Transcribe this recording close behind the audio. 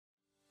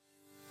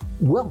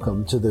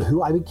Welcome to the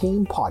Who I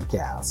Became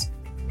podcast.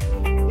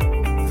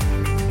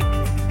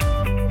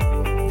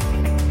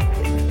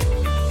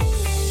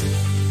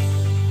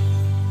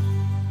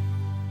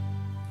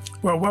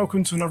 Well,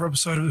 welcome to another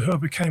episode of the Who I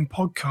Became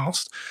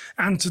podcast.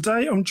 And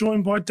today I'm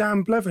joined by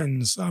Dan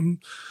Blevins.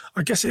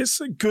 I guess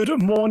it's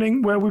good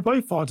morning where we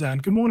both are, Dan.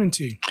 Good morning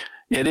to you.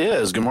 It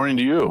is. Good morning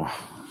to you.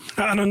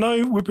 And I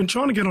know we've been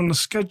trying to get on the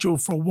schedule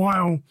for a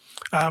while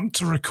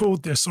to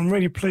record this. I'm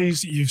really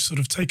pleased that you've sort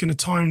of taken the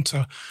time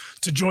to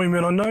join me.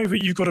 And I know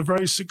that you've got a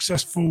very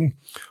successful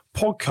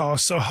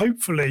podcast. So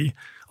hopefully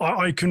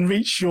I can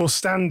reach your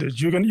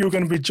standards. You're going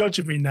to be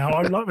judging me now.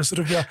 I'm like the sort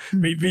of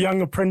the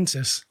young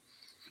apprentice.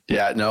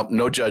 Yeah,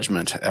 no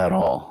judgment at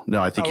all.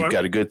 No, I think you've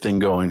got a good thing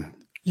going.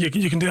 You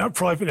can do that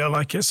privately. I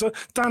like it. So,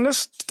 Dan,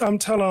 let's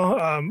tell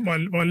our my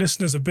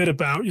listeners a bit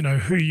about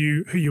who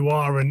you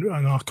are and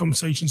our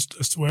conversations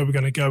as to where we're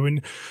going to go.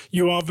 And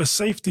you are the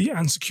Safety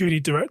and Security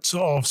Director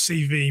of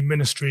CV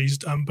Ministries,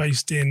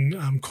 based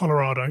in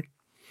Colorado.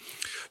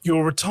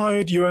 You're a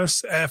retired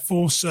US Air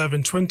Force,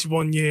 serving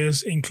 21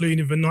 years,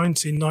 including the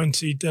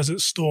 1990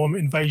 Desert Storm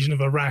invasion of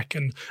Iraq.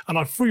 And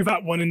I threw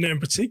that one in there in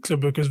particular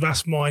because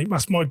that's my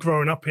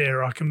growing up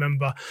era. I can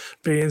remember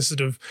being sort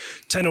of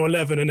 10 or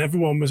 11 and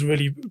everyone was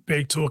really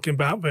big talking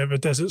about the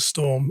Desert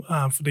Storm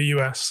for the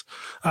US.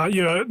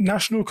 You're a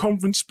national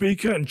conference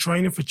speaker and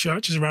trainer for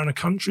churches around the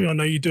country. I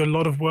know you do a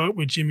lot of work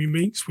with Jimmy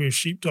Meeks with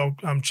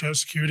Sheepdog Church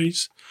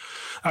Securities.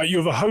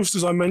 You're the host,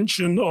 as I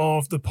mentioned,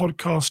 of the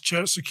podcast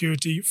Church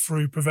Security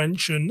Through Prevention.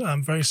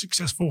 Very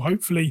successful.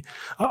 Hopefully,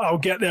 I'll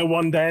get there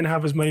one day and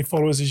have as many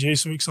followers as you.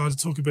 So I'm excited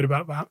to talk a bit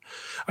about that.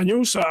 And you're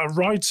also a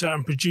writer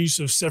and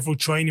producer of several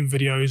training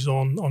videos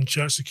on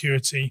church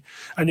security.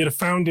 And you're the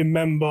founding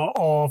member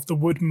of the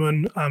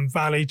Woodman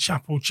Valley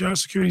Chapel Church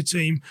Security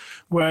Team,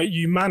 where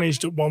you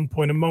managed at one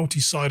point a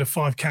multi-site of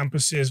 5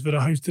 campuses that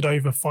are hosted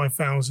over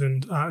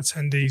 5,000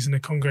 attendees in a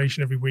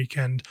congregation every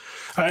weekend.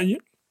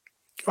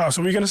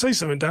 So were you going to say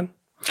something, Dan?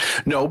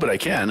 No, but I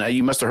can.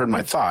 You must have heard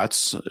my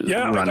thoughts.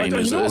 Yeah, running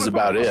is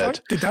about it.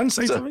 Like, did Dan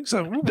say something?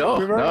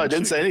 No, I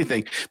didn't say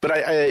anything. But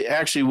I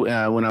actually,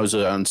 when I was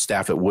on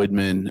staff at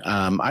Woodman,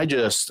 I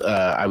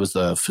was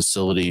the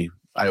facility.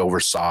 I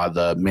oversaw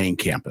the main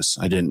campus.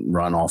 I didn't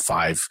run all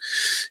 5,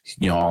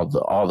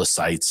 all the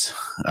sites,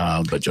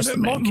 but just the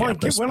main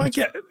campus. When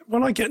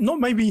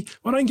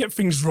I get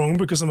things wrong,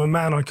 because I'm a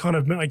man, I kind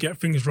of admit I get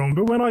things wrong.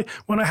 But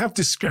when I have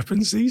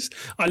discrepancies,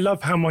 I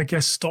love how my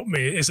guests stop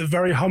me. It's a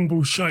very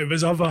humble show.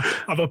 There's other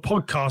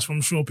podcasts where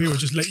I'm sure people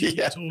just let you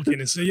keep talking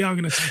and say, I'm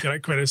going to take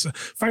that credit. So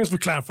thanks for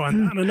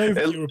clarifying that. And I know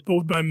that you're a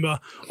board member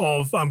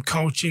of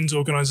Carl Chin's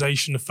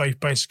organization, the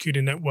Faith-Based Security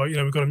Network.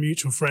 We've got a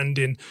mutual friend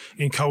in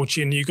Carl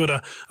Chin. You've got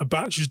a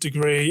bachelor's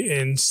degree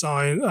in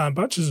science,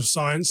 bachelor's of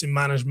science in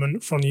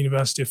management from the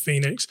University of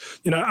Phoenix.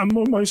 And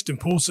most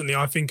importantly,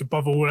 I think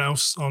above all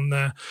else on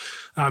there,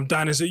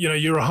 Dan, is that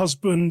you're a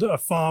husband, a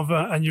father,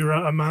 and you're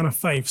a man of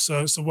faith.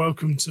 So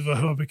welcome to the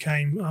Who I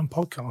Became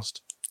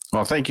podcast.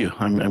 Well, thank you.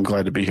 I'm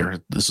glad to be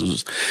here.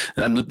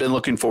 I've been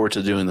looking forward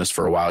to doing this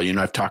for a while.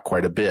 I've talked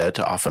quite a bit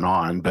off and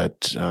on, but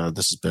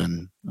this has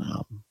been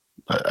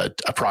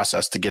a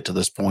process to get to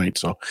this point.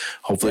 So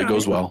hopefully it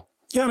goes well.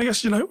 Yeah, and I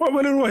guess, when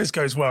it always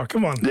goes well,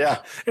 come on. Yeah.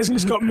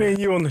 It's got me and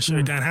you on the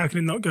show, Dan. How can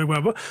it not go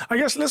well? But I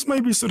guess let's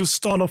maybe sort of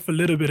start off a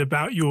little bit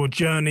about your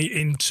journey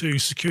into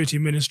security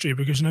ministry,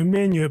 because,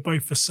 me and you are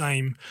both the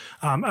same,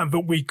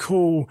 but we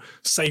call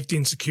safety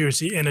and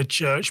security in a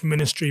church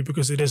ministry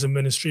because it is a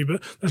ministry,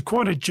 but there's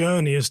quite a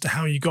journey as to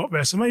how you got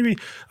there. So maybe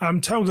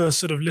tell the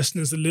sort of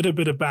listeners a little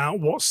bit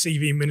about what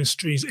CV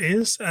Ministries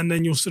is and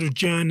then your sort of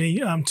journey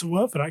to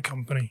work for that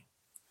company.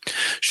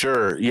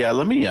 Sure. Yeah.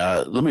 Let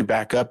me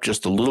back up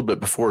just a little bit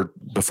before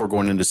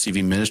going into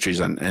CV Ministries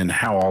and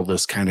how all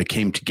this kind of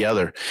came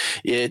together.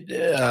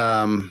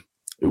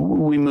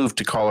 We moved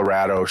to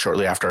Colorado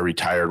shortly after I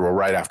retired. Well,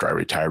 right after I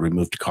retired, we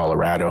moved to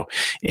Colorado.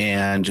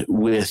 And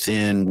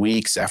within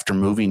weeks after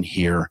moving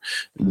here,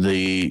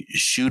 the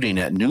shooting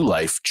at New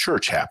Life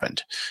Church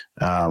happened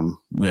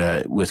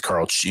with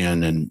Carl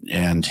Chin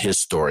and his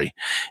story.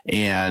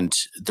 And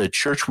the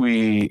church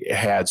we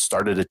had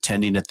started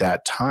attending at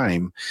that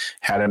time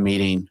had a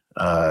meeting.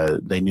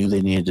 They knew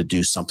they needed to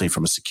do something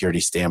from a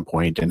security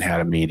standpoint and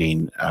had a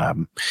meeting.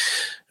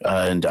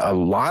 And a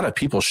lot of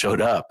people showed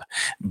up,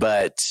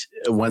 but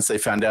once they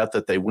found out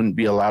that they wouldn't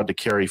be allowed to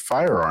carry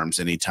firearms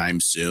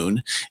anytime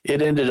soon,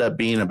 it ended up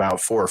being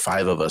about 4 or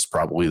 5 of us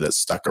probably that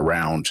stuck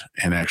around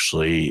and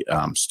actually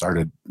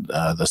started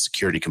the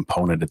security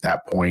component at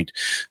that point,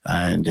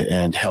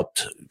 and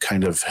helped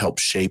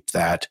shape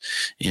that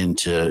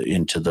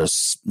into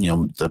this,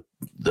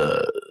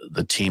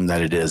 the team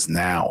that it is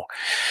now.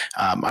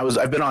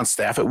 I've been on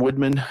staff at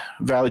Woodman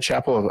Valley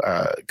Chapel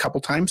a couple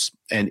times,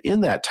 and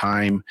in that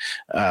time,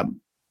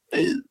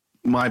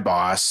 my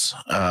boss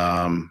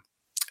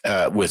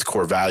with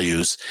Core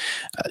Values,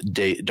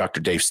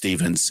 Dr. Dave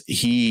Stevens,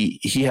 he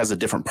has a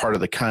different part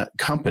of the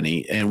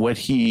company, and what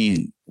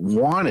he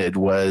wanted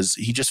was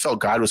he just felt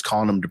God was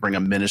calling him to bring a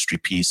ministry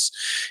piece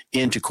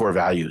into Core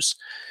Values.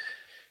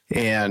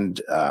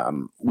 And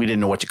we didn't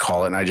know what to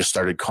call it. And I just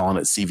started calling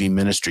it CV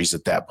Ministries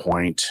at that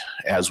point,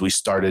 as we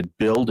started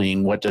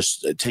building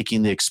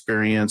taking the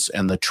experience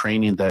and the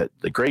training, the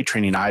great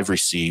training I've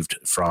received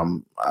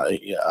from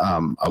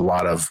a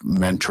lot of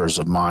mentors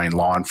of mine,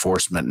 law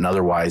enforcement and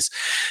otherwise,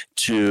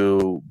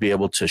 to be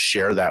able to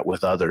share that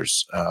with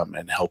others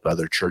and help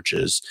other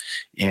churches.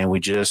 And we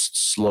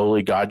just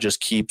slowly, God just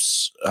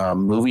keeps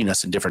moving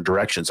us in different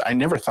directions. I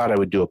never thought I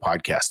would do a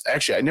podcast.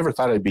 Actually, I never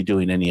thought I'd be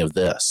doing any of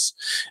this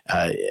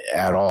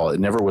at all. It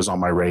never was on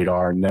my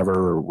radar,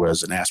 never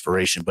was an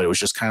aspiration, but it was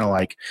just kind of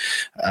like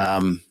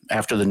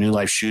after the New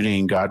Life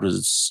shooting, God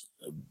was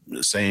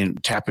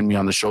tapping me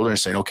on the shoulder and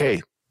saying,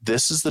 okay,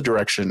 this is the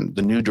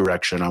new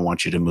direction I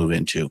want you to move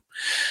into.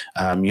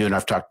 You and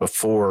I've talked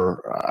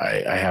before.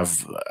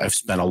 I've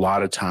spent a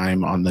lot of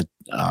time on the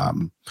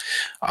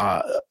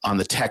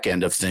tech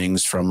end of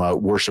things from a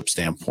worship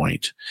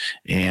standpoint,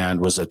 and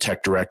was a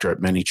tech director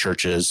at many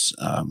churches.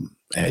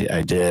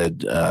 I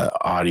did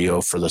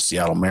audio for the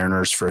Seattle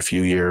Mariners for a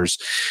few years.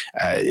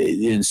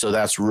 And so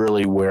that's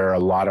really where a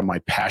lot of my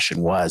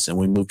passion was. And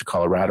we moved to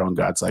Colorado, and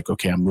God's like,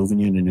 okay, I'm moving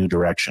you in a new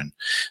direction.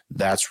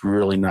 That's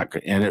really not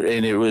good. And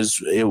it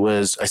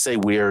was, I say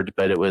weird,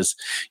 but it was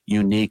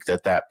unique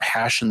that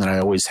passion that I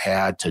always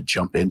had to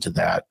jump into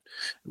that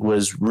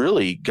was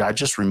really, God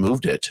just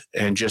removed it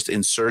and just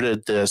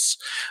inserted this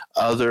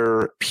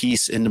other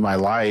piece into my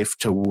life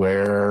to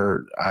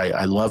where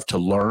I love to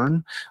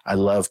learn. I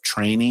love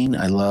training.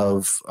 I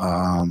love,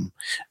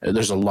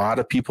 there's a lot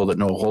of people that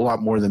know a whole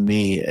lot more than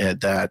me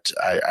that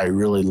I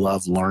really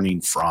love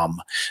learning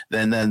from.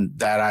 Then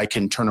that I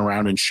can turn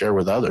around and share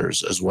with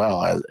others as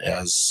well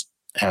as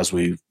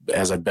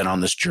I've been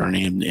on this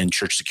journey in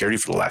church security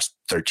for the last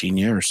 13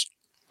 years.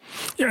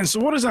 Yeah, and so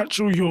what is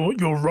actually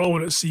your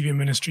role at CV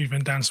Ministry,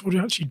 then, Dan? So what do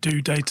you actually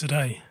do day to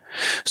day?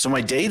 So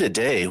my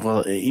day-to-day,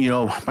 well,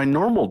 my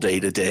normal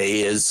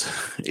day-to-day is,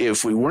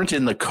 if we weren't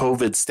in the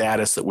COVID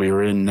status that we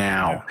are in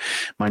now,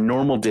 my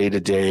normal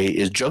day-to-day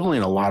is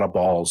juggling a lot of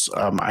balls.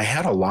 I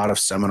had a lot of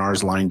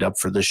seminars lined up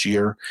for this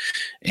year,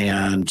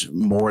 and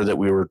more that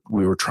we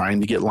were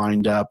trying to get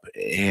lined up.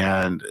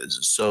 And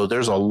so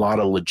there's a lot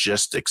of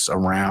logistics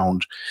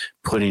around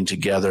putting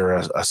together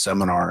a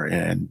seminar,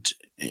 and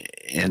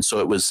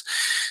so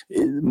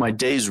my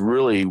days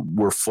really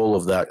were full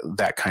of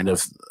that kind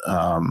of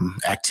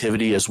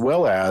activity, as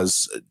well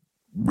as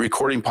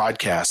recording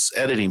podcasts,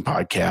 editing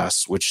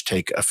podcasts, which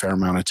take a fair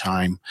amount of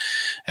time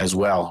as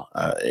well.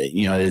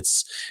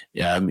 It's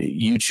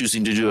you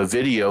choosing to do a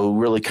video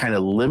really kind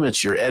of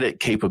limits your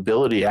edit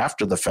capability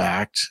after the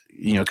fact,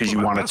 because you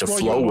want it to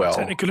flow well.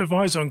 Technical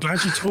advisor. I'm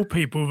glad you told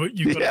people that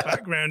you've got a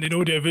background in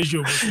audio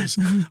visual, because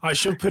I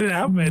should put it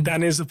out there.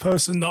 Dan is the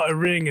person that I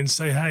ring and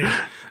say, hey,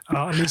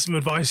 I need some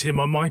advice here.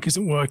 My mic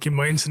isn't working.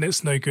 My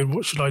internet's no good.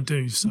 What should I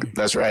do? So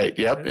that's right.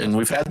 Yep. And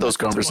we've had those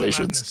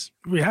conversations.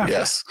 We have.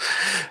 Yes.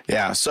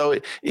 Yeah. So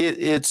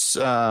it's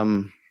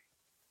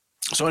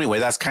so anyway,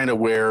 that's kind of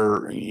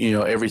where,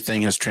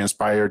 everything has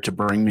transpired to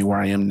bring me where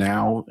I am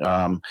now.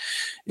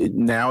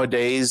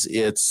 Nowadays,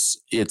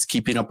 it's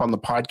keeping up on the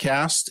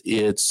podcast.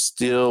 It's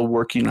still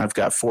working. I've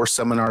got 4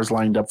 seminars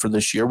lined up for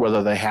this year,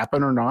 whether they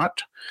happen or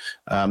not.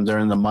 They're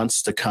in the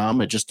months to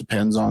come. It just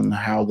depends on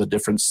how the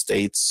different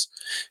states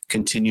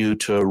continue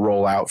to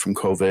roll out from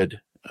COVID.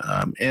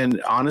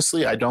 And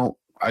honestly, I don't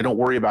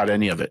worry about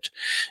any of it.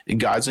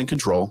 God's in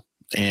control.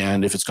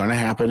 And if it's going to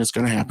happen, it's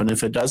going to happen.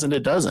 If it doesn't,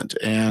 it doesn't.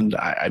 And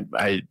I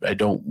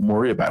don't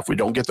worry about it. If we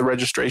don't get the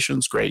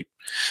registrations, great.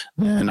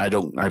 Then I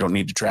don't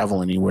need to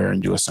travel anywhere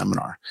and do a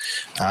seminar.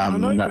 I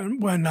know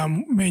when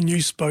me and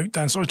you spoke,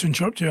 Dan, sorry to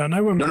interrupt you. I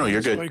know when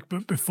you're good. Spoke,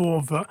 but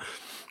before that,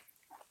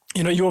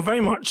 you're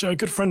very much a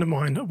good friend of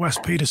mine, Wes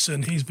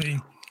Peterson. He's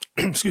been,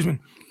 excuse me,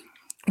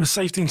 the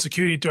Safety and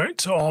Security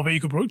Director of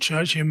Eagle Brook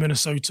Church here in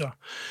Minnesota.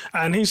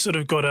 And he's sort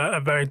of got a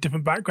very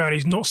different background.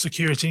 He's not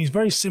security. He's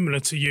very similar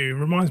to you.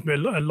 Reminds me a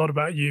lot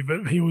about you.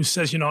 But he always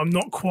says, I'm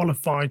not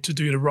qualified to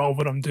do the role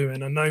that I'm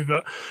doing. I know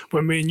that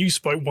when me and you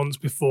spoke once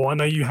before, I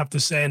know you have the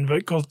saying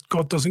that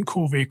God doesn't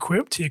call the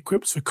equipped. He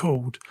equips the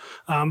called.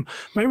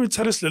 Maybe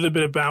tell us a little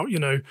bit about,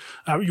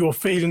 your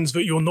feelings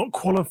that you're not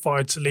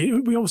qualified to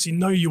lead. We obviously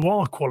know you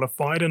are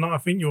qualified, and I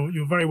think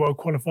you're very well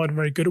qualified and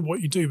very good at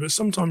what you do. But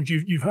sometimes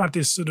you've had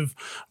this sort of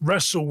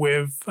wrestle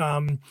with,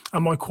 am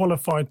I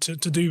qualified to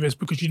do this,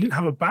 because you didn't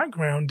have a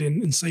background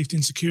in safety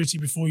and security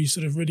before you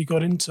sort of really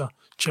got into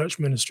church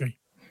ministry.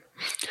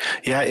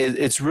 Yeah,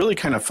 it's really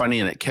kind of funny,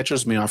 and it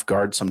catches me off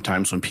guard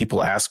sometimes when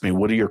people ask me,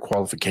 what are your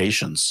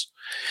qualifications?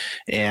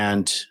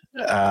 And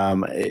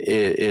I'm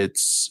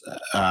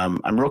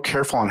real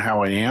careful on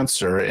how I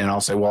answer, and I'll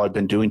say, well, I've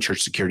been doing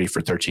church security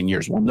for 13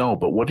 years. Well, no,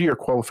 but what are your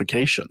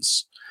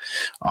qualifications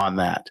on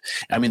that?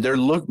 I mean,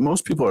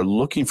 most people are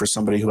looking for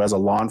somebody who has a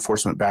law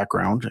enforcement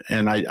background,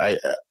 and I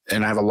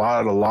have a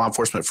lot of law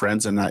enforcement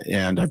friends, and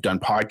I've done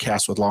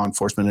podcasts with law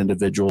enforcement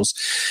individuals,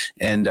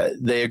 and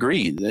they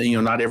agree.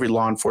 Not every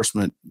law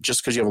enforcement,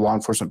 just because you have a law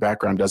enforcement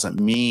background, doesn't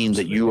mean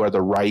that you are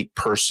the right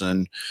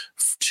person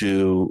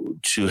to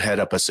head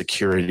up a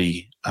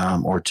security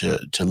or to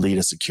lead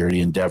a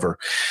security endeavor.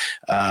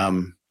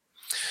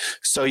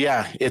 So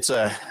yeah,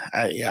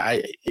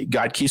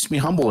 God keeps me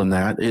humble in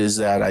that, is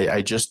that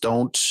I just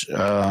don't,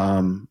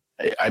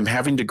 I'm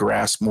having to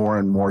grasp more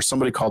and more.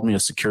 Somebody called me a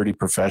security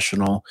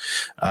professional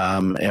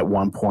at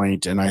one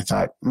point, and I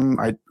thought,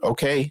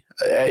 okay.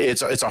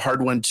 It's a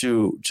hard one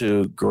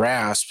to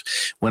grasp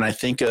when I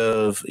think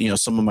of,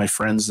 some of my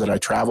friends that I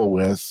travel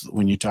with,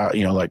 when you talk,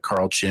 like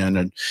Carl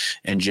Chin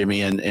and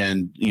Jimmy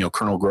and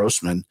Colonel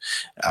Grossman,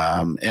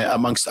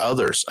 amongst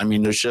others. I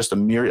mean, there's just a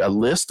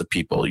list of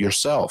people,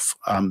 yourself,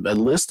 a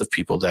list of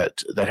people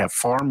that have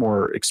far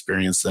more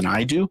experience than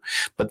I do,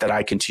 but that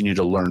I continue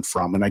to learn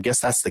from. And I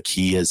guess that's the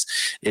key is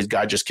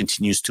God just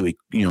continues to,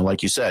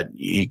 like you said,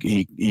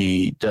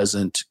 he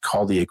doesn't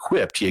call the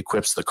equipped, he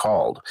equips the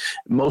called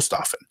most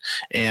often.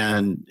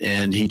 And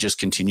he just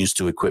continues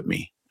to equip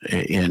me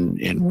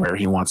in where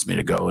he wants me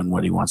to go and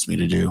what he wants me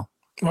to do.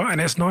 Well, and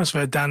it's nice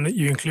there, Dan, that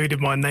you included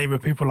my name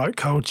of people like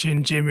Carl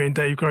Chin, Jimmy, and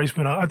Dave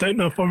Grossman. I don't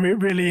know if I'm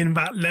really in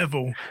that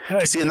level.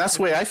 See, and that's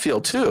the way I feel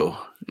too.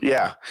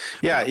 Yeah.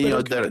 Yeah.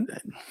 No,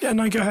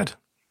 go ahead.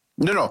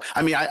 No.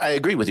 I mean, I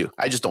agree with you.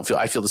 I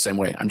feel the same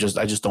way. I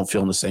just don't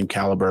feel in the same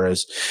caliber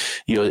as,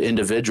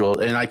 individual.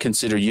 And I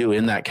consider you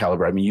in that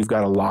caliber. I mean, you've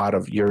got a lot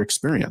of your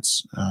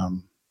experience.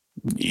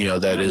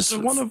 That is so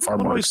one of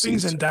those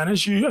things. And Dan,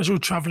 as you're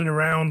traveling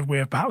around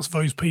with perhaps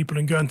those people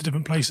and going to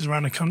different places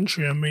around the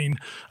country, I mean,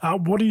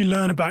 what do you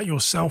learn about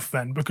yourself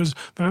then? Because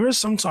there is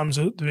sometimes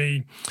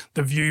the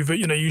view that,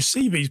 you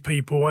see these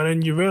people and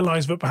then you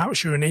realize that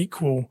perhaps you're an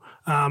equal.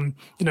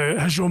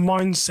 Has your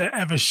mindset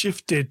ever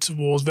shifted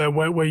towards there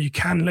where you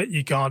can let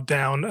your guard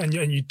down and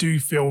you do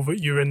feel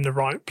that you're in the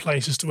right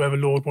place as to where the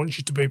Lord wants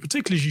you to be,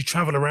 particularly as you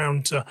travel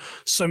around to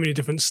so many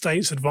different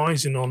states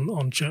advising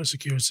on church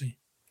security?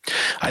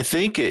 I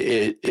think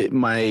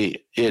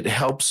it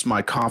helps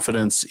my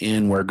confidence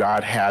in where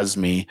God has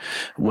me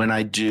when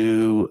I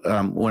do,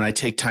 when I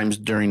take times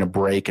during a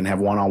break and have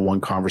one-on-one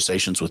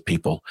conversations with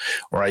people,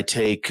 or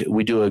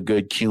we do a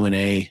good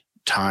Q&A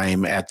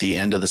time at the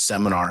end of the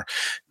seminar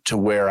to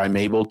where I'm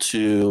able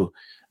to,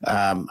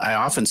 I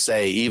often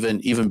say,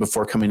 even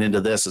before coming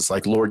into this, it's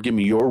like, Lord, give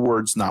me your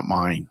words, not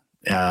mine.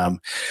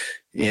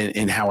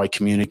 In how I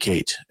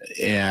communicate.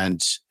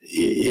 And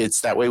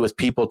it's that way with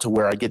people to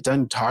where I get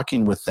done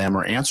talking with them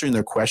or answering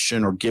their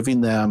question or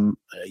giving them,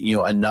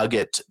 a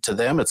nugget to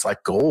them. It's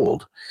like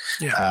gold.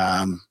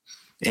 Yeah.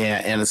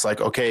 And it's like,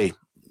 okay,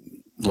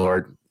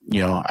 Lord,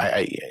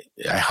 I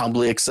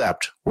humbly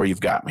accept where you've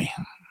got me.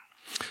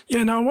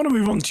 Yeah. Now I want to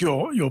move on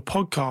to your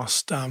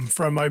podcast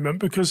for a moment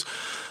because,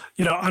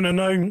 and I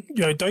know,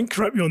 don't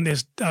correct me on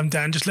this,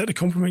 Dan, just let the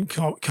compliment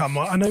come.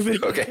 I know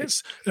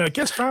that it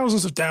gets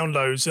thousands of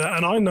downloads,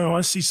 and I know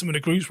I see some of the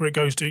groups where it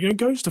goes to, it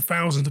goes to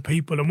thousands of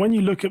people. And when you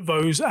look at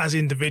those as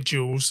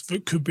individuals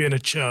that could be in a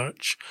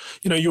church,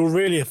 you're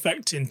really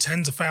affecting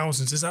tens of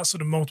thousands. There's that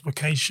sort of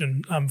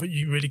multiplication that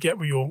you really get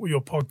with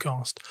your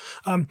podcast.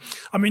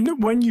 I mean,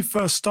 when you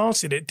first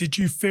started it, did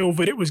you feel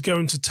that it was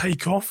going to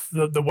take off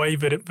the way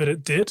that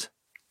it did?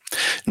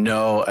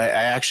 No, I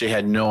actually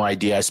had no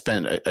idea. I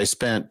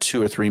spent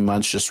 2 or 3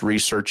 months just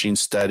researching,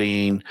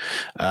 studying,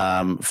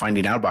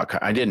 finding out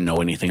about. I didn't know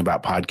anything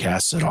about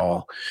podcasts at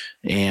all,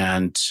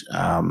 and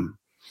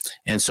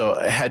so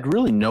I had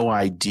really no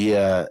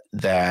idea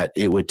that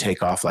it would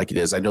take off like it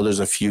is. I know there's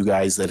a few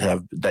guys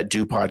that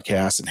do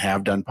podcasts and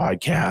have done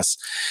podcasts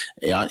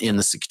in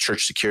the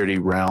church security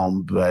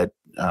realm, but.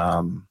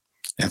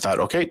 And thought,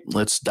 okay,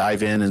 let's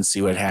dive in and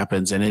see what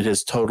happens. And it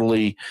has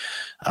totally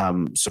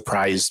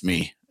surprised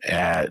me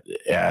at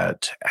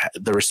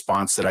the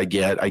response that I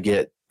get. I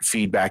get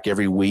feedback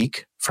every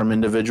week from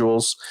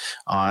individuals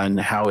on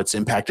how it's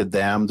impacted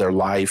them, their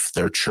life,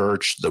 their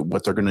church,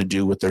 what they're going to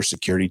do with their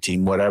security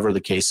team, whatever the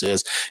case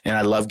is. And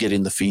I love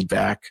getting the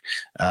feedback.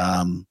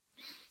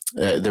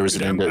 There was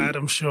good and bad,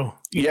 I'm sure.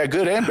 Yeah,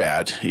 good and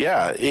bad.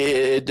 Yeah,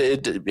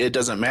 it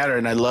doesn't matter.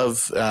 And I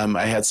love.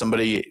 I had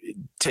somebody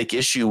take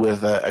issue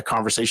with a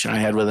conversation I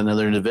had with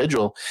another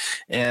individual,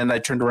 and I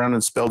turned around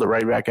and spelled it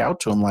right back out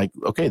to him. Like,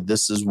 okay,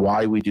 this is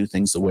why we do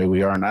things the way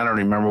we are. And I don't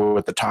remember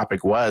what the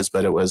topic was,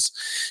 but it was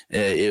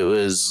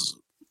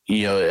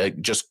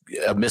just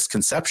a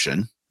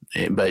misconception.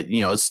 But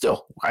it's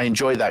still, I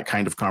enjoy that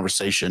kind of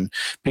conversation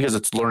because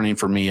it's learning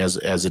for me as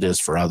it is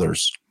for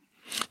others.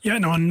 Yeah,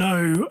 no, I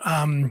know,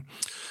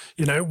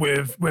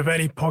 with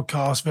any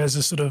podcast, there's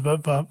a sort of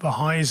the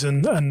highs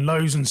and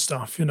lows and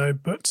stuff,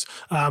 but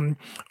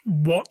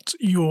what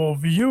your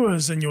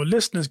viewers and your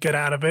listeners get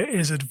out of it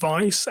is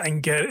advice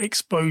and get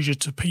exposure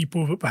to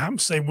people that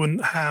perhaps they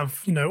wouldn't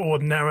have,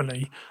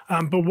 ordinarily.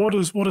 But what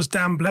does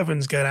Dan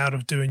Blevins get out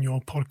of doing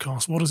your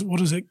podcast? What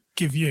does it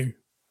give you?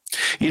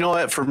 You know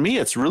what? For me,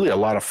 it's really a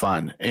lot of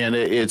fun, and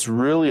it's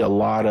really a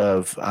lot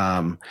of,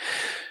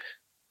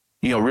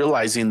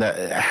 realizing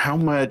that how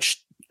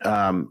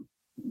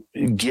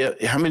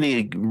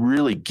many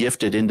really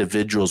gifted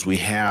individuals we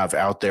have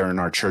out there in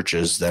our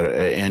churches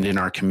and in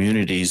our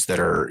communities that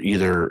are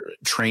either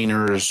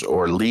trainers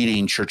or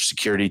leading church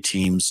security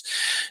teams,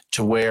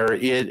 to where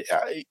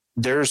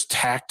there's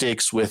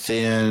tactics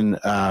within.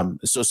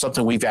 So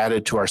something we've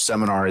added to our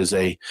seminar is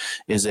a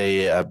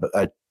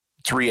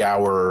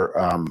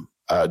 3-hour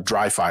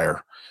dry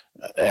fire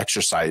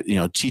exercise,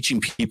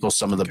 teaching people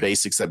some of the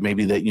basics that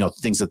maybe that,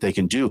 things that they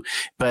can do.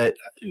 But,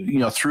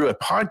 through a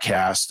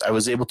podcast, I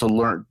was able to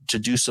learn to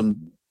do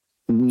some,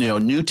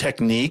 new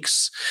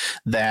techniques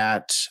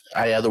that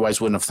I otherwise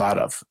wouldn't have thought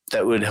of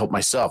that would help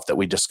myself, that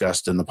we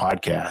discussed in the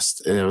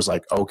podcast. And it was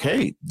like,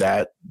 okay,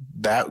 that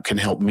can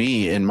help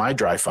me in my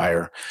dry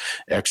fire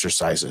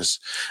exercises.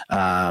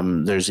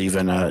 There's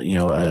even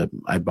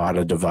I bought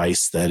a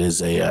device that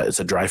is it's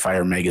a dry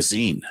fire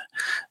magazine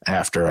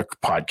after a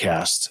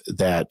podcast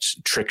that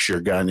tricks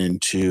your gun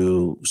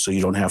into, so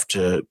you don't have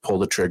to pull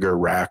the trigger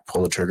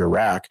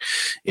rack.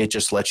 It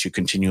just lets you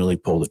continually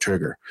pull the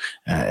trigger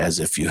as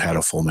if you had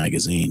a full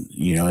magazine,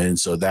 and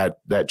so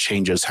that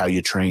changes how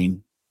you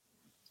train.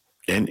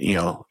 And,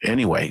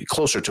 anyway,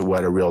 closer to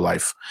what a real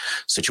life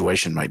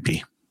situation might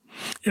be.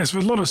 Yes,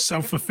 with a lot of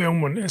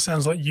self-fulfillment, it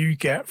sounds like you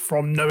get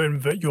from knowing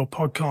that your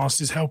podcast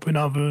is helping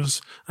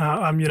others,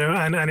 and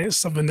it's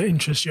something that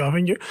interests you. I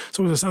think it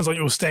sounds like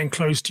you're staying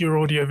close to your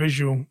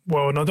audiovisual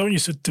world. And I don't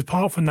used to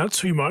depart from that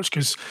too much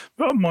because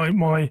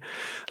my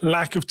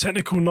lack of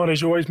technical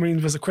knowledge always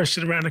means there's a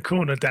question around the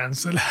corner, Dan.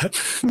 So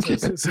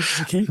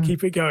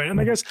keep it going. And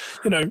I guess,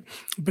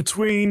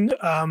 between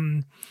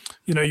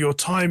your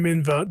time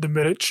in the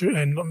military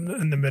and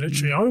the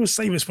military. I always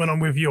say this when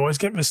I'm with you. I always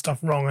get this stuff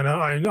wrong, and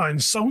I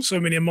insult so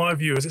many of my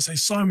viewers that say,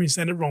 "Simon, you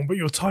said it wrong." But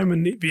your time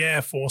in the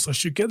Air Force, I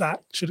should get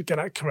that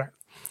correct.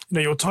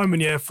 Your time in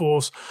the Air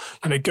Force,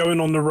 going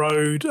on the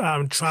road,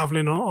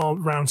 traveling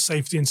around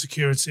safety and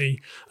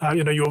security,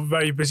 your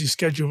very busy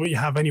schedule that you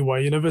have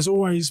anyway. There's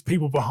always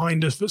people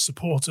behind us that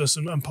support us,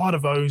 and part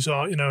of those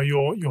are,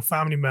 your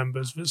family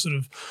members that sort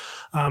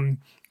of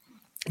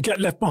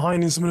get left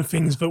behind in some of the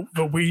things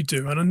that we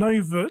do. And I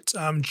know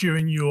that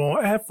during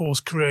your Air Force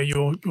career,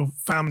 your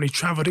family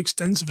traveled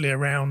extensively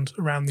around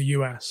the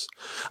US.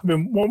 I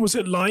mean, what was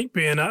it like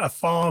being a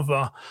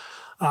father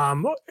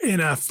in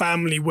a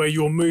family where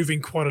you're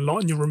moving quite a lot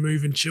and you're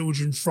removing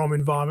children from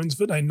environments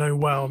that they know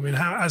well? I mean,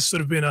 how, as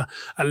sort of being a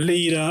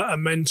leader, a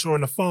mentor,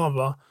 and a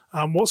father,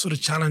 what sort of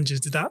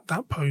challenges did that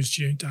pose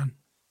to you, Dan?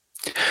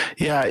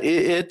 Yeah,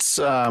 it's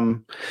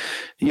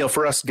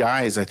for us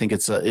guys, I think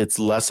it's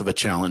less of a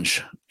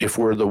challenge if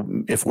we're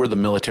the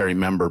military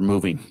member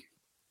moving.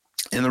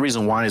 And the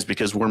reason why is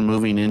because we're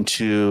moving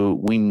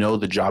we know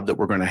the job that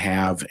we're going to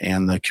have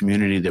and the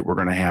community that we're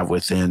going to have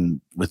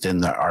within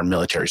our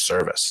military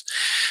service.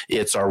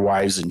 It's our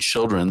wives and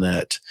children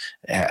that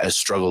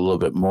struggle a little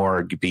bit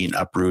more, being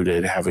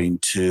uprooted, having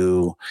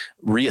to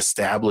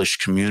reestablish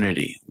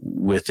community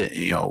with it.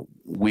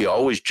 We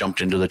always jumped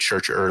into the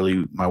church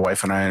early. My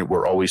wife and I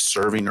were always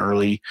serving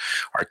early.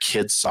 Our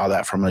kids saw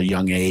that from a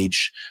young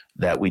age,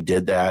 that we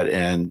did that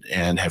and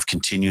have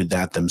continued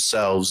that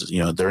themselves.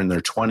 They're in their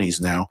 20s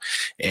now,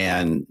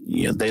 and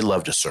they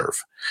love to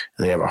serve.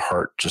 They have a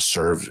heart to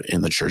serve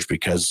in the church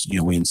because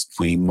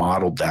we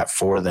modeled that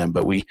for them.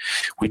 But we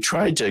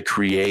tried to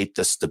create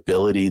the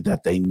stability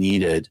that they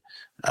needed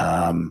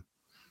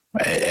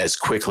as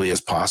quickly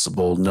as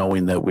possible,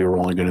 knowing that we were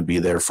only going to be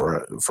there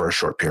for a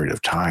short period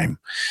of time.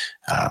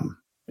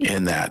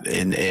 In that,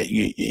 and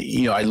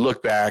I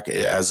look back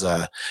as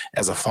a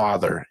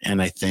father,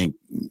 and I think,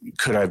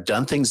 could I have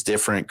done things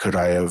different? Could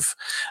I have,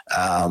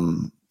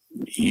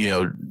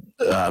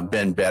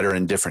 been better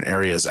in different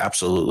areas?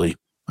 Absolutely,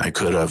 I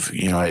could have.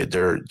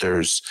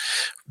 There's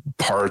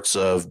parts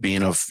of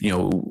being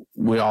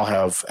we all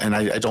have, and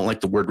I don't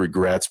like the word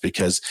regrets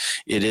because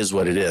it is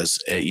what it is.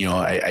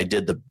 I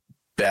did the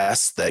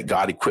best that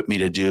God equipped me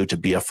to do to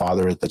be a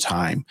father at the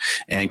time.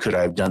 And could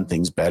I have done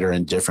things better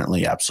and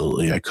differently?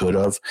 Absolutely, I could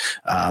have.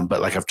 But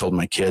like I've told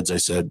my kids, I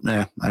said,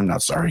 I'm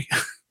not sorry.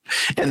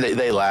 And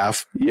they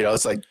laugh.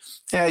 It's like,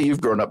 yeah,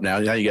 you've grown up now.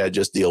 Now you got to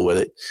just deal with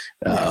it.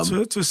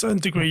 To a certain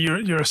degree,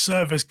 you're a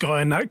service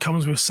guy, and that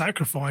comes with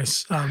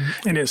sacrifice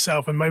in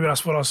itself. And maybe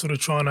that's what I was sort of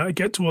trying to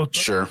get towards.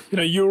 Sure.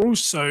 You're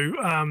also,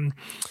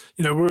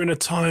 we're in a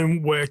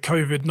time where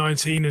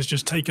COVID-19 has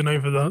just taken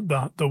over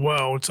the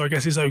world. So I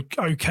guess it's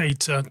okay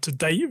to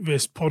date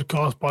this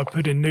podcast by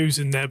putting news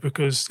in there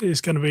because it's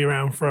going to be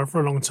around for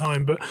a long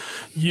time. But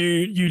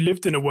you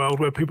lived in a world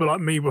where people like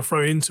me were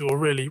thrown into, or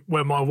really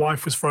where my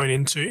wife was thrown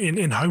into, in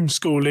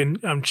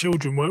homeschooling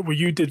children,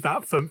 where you did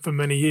that for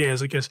many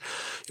years. I guess,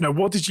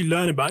 what did you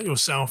learn about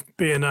yourself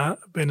being a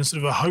sort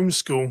of a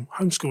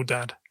homeschool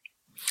dad?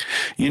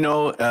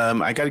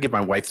 I got to give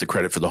my wife the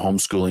credit for the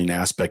homeschooling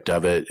aspect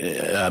of it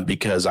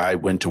because I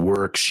went to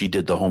work. She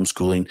did the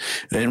homeschooling,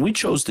 and we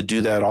chose to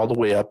do that all the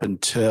way up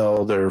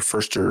until their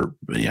first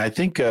I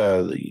think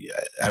I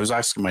was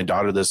asking my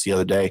daughter this the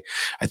other day.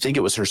 I think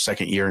it was her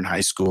second year in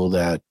high school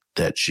that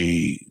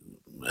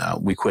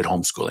we quit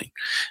homeschooling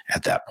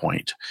at that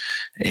point.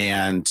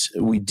 And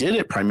we did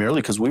it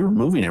primarily because we were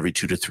moving every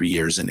 2 to 3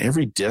 years, and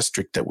every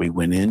district that we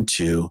went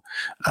into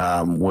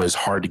was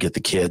hard to get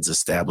the kids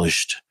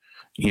established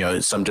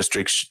some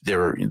districts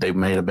they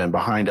may have been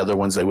behind, other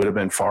ones they would have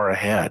been far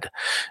ahead.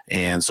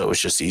 And so it was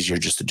just easier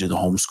just to do the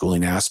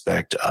homeschooling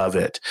aspect of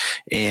it.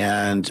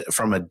 And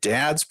from a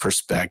dad's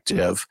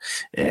perspective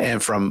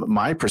and from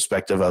my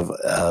perspective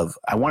of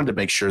I wanted to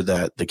make sure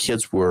that the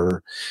kids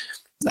were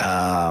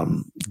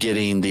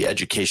getting the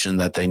education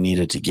that they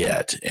needed to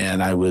get.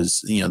 And I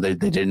was, they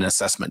did an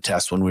assessment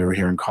test when we were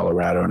here in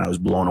Colorado, and I was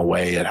blown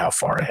away at how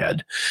far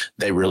ahead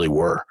they really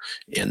were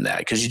in that,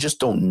 because you just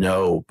don't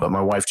know. But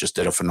my wife just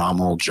did a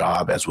phenomenal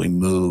job as we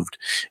moved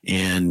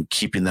in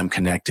keeping them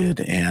connected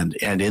and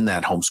in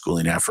that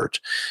homeschooling effort.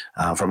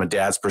 From a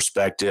dad's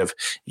perspective,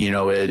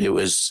 it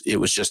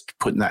was just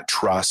putting that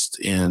trust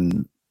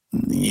in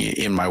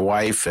my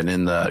wife and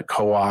in the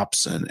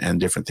co-ops and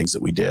different things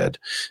that we did,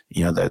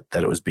 that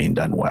it was being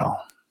done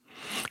well.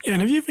 Yeah,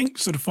 and if you think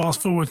sort of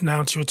fast forward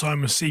now to your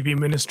time with CB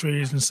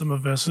Ministries and some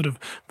of the sort of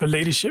the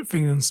leadership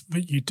things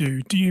that you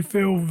do you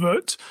feel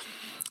that,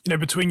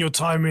 between your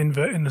time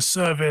in the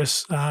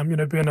service,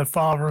 being a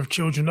father of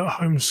children that are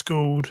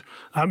homeschooled,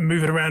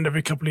 moving around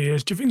every couple of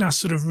years, do you think that's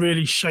sort of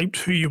really shaped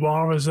who you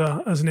are as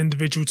an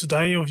individual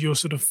today, of your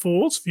sort of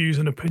thoughts, views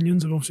and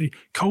opinions? And obviously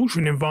culture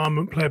and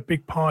environment play a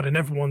big part in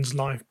everyone's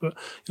life, but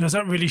has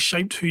that really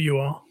shaped who you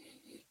are?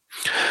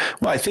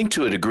 Well, I think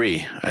to a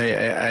degree.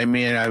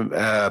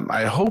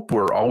 I hope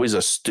we're always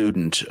a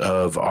student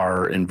of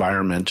our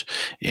environment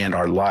and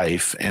our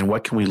life, and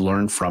what can we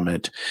learn from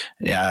it.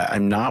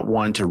 I'm not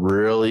one to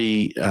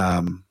really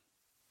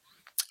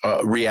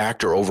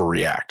react or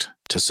overreact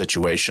to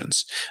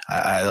situations.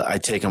 I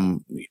take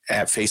them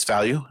at face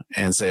value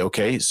and say,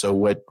 okay, so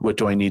what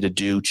do I need to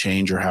do,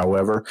 change, or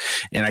however?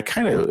 And I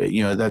kind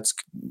of, that's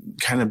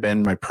kind of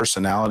been my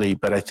personality.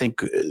 But I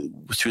think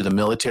through the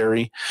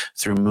military,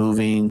 through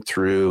moving,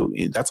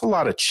 that's a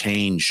lot of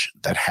change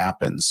that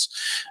happens.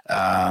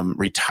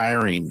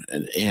 Retiring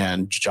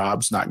and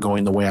jobs not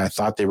going the way I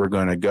thought they were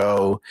going to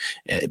go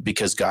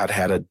because God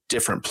had a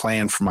different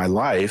plan for my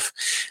life.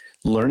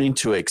 Learning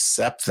to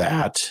accept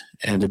that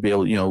and to be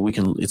able,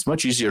 it's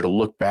much easier to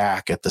look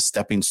back at the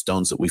stepping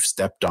stones that we've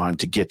stepped on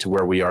to get to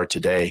where we are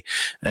today.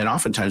 And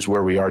oftentimes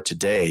where we are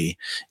today,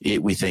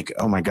 we think,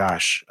 oh my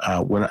gosh,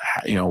 what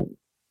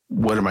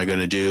am I going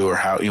to do? Or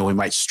how, we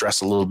might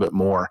stress a little bit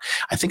more.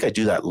 I think I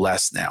do that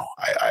less now.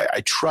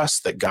 I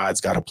trust that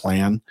God's got a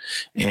plan,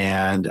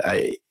 and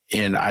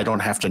I don't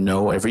have to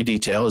know every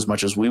detail as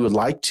much as we would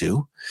like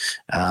to,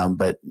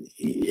 but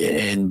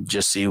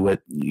just see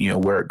what,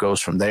 where it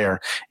goes from there.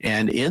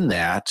 And in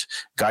that,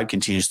 God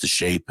continues to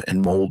shape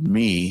and mold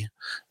me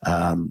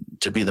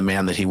to be the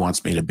man that he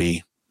wants me to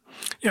be.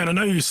 Yeah, and I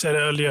know you said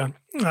earlier,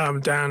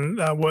 Dan,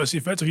 words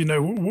effective,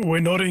 we're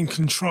not in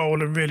control,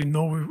 and really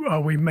nor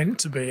are we meant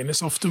to be. And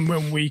it's often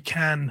when we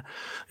can,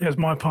 as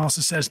my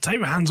pastor says, take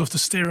my hands off the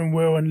steering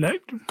wheel and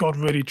let God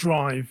really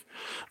drive.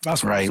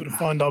 That's where we sort of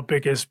find our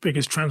biggest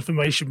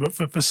transformation. But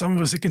for some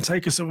of us, it can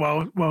take us a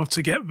while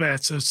to get there,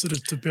 to sort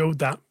of to build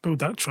that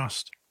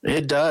trust.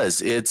 It does.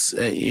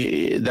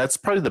 That's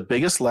probably the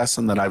biggest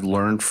lesson that I've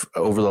learned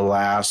over the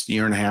last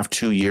year and a half,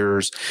 2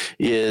 years,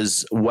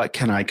 is what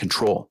can I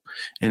control?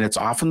 And it's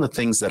often the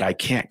things that I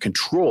can't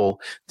control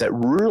that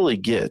really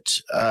get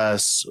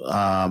us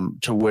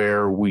to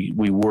where we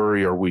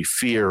worry or we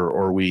fear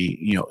or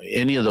we,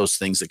 any of those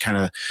things that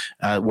kind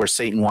of where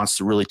Satan wants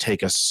to really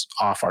take us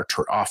off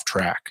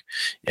track.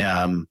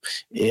 To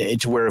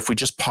where if we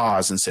just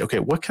pause and say, okay,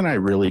 what can I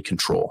really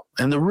control?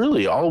 And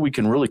all we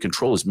can really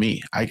control is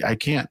me. I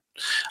can't.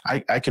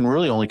 I can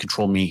really only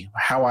control me,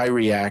 how I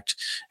react,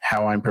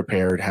 how I'm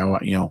prepared, how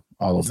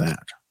all of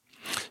that.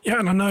 Yeah,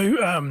 and I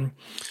know,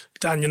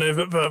 Dan,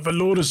 that the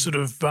Lord has sort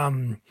of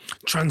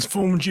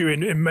transformed you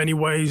in many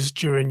ways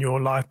during your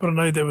life, but I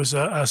know there was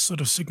a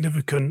sort of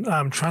significant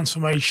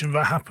transformation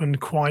that happened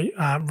quite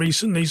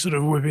recently, sort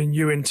of within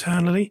you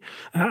internally,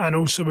 and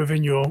also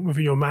within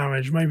your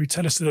marriage. Maybe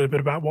tell us a little bit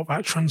about what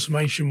that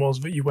transformation was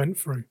that you went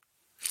through.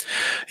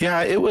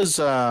 Yeah, it was,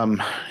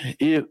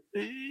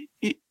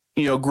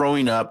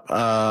 growing up,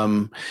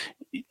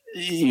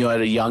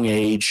 at a young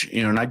age,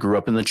 and I grew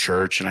up in the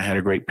church and I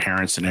had great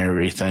parents and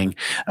everything.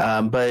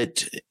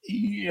 But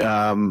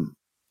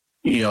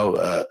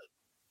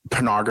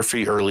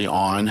pornography early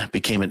on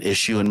became an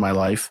issue in my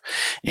life,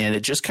 and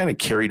it just kind of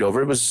carried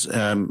over. It was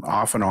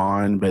off and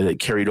on, but it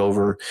carried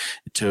over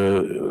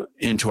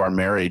into our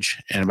marriage.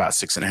 And about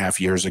 6.5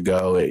 years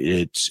ago,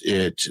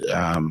 it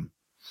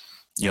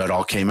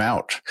all came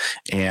out,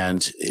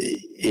 and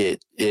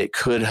it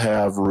could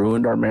have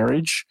ruined our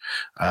marriage.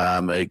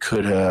 It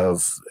could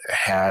have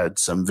had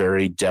some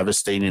very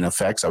devastating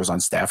effects. I was on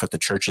staff at the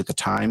church at the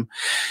time,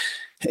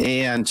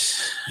 and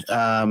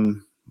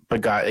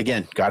but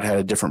God had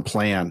a different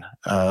plan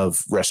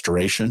of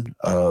restoration,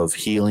 of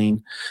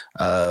healing,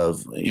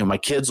 of, my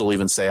kids will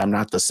even say I'm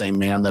not the same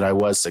man that I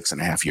was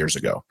 6.5 years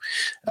ago.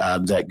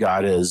 That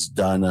God has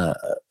done a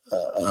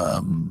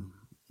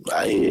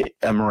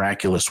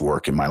miraculous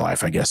work in my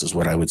life, I guess is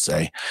what I would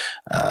say.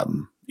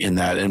 in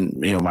that. And,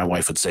 my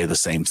wife would say the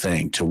same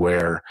thing, to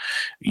where,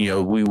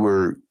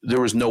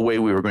 there was no way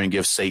we were going to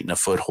give Satan a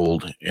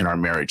foothold in our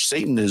marriage.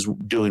 Satan is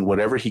doing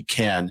whatever he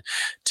can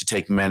to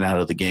take men out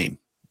of the game.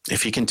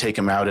 If he can take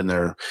them out in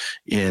the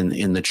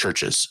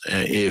churches,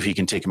 if he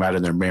can take them out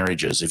in their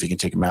marriages, if he can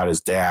take them out as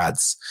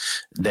dads,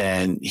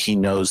 then he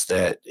knows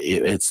that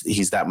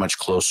he's that much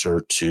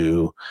closer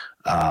to,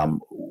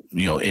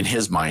 in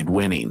his mind,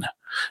 winning,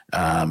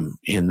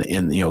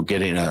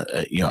 getting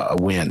a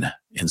win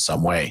in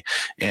some way.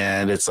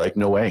 And it's like,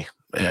 no way,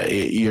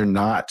 you're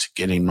not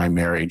getting my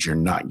marriage. You're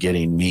not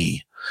getting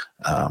me.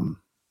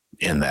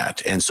 In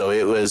that. And so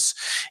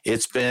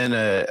it's been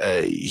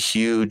a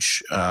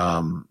huge,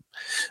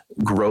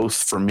 growth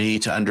for me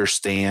to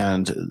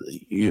understand.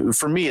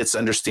 For me, it's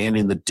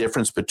understanding the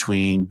difference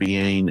between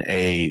being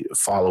a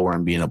follower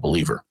and being a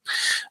believer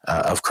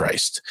of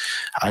Christ.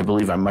 I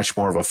believe I'm much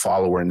more of a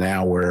follower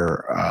now,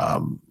 where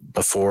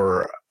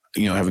before,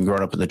 having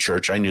grown up in the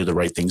church, I knew the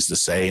right things to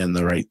say and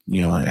the right,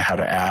 how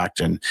to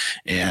act,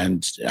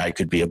 and I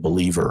could be a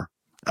believer.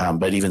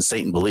 But even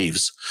Satan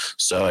believes.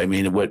 So,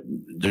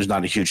 there's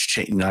not a huge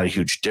change, not a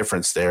huge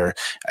difference there.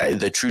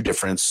 The true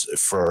difference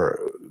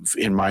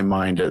in my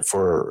mind,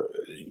 for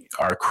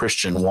our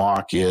Christian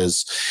walk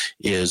is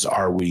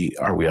are we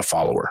a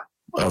follower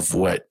of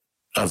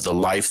the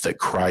life that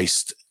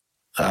Christ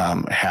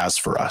has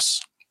for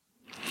us?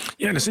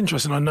 Yeah, and it's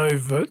interesting. I know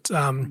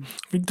that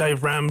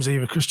Dave Ramsey,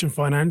 the Christian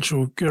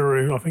financial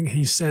guru, I think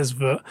he says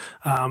that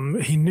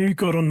he knew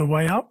God on the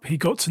way up. He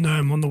got to know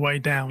him on the way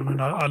down, and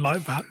I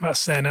like that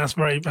saying. That's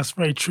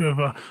very true of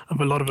a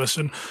lot of us.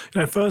 And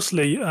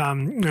firstly,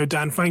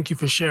 Dan, thank you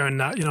for sharing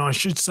that. I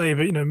should say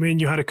that me and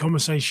you had a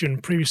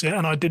conversation previously,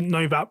 and I didn't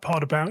know that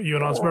part about you,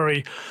 and I was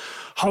very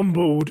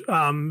humbled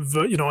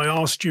that I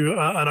asked you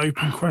an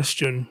open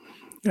question.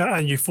 Yeah,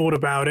 and you thought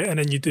about it, and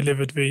then you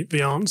delivered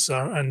the answer.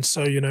 And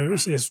so,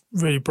 it's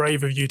really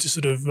brave of you to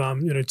sort of,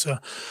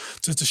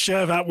 to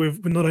share that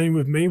with not only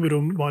with me, but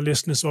all my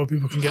listeners, so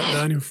people can get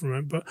learning from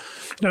it. But,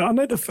 I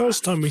know the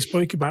first time we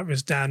spoke about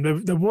this,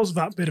 Dan, there was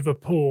that bit of a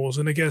pause.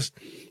 And I guess,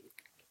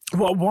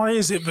 why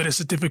is it that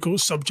it's a difficult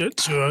subject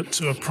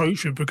to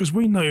approach with? Because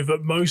we know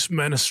that most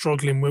men are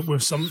struggling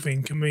with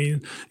something.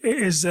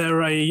 Is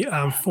there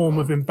a form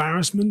of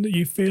embarrassment that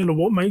you feel, or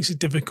what makes it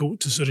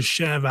difficult to sort of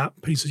share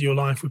that piece of your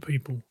life with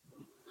people?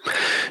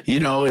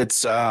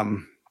 It's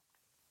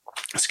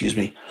excuse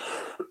me.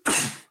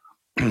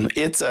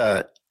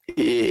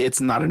 It's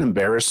not an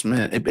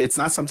embarrassment. It's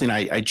not something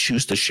I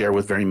choose to share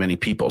with very many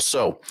people.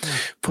 So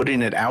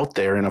putting it out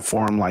there in a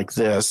forum like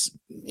this,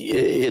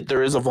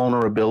 there is a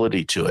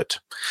vulnerability to it.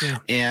 Yeah.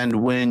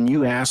 And when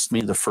you asked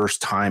me the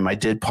first time, I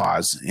did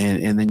pause,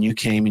 and then you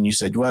came and you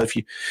said, well, if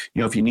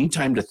you need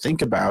time to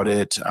think about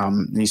it,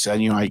 and you said,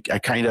 I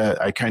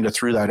kind of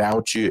threw that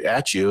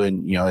at you,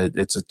 and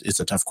it's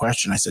a tough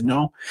question. I said,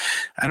 no,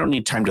 I don't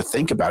need time to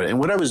think about it. And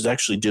what I was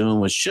actually doing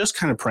was just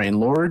kind of praying,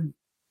 Lord,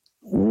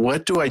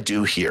 what do I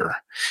do here?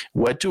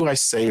 What do I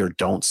say or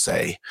don't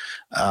say?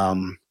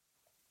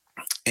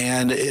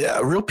 And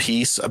a real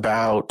peace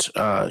about,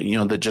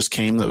 that just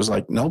came that was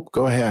like, nope,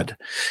 go ahead.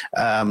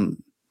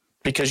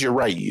 Because you're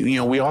right.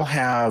 We all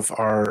have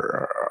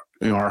our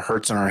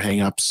hurts and our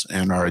hangups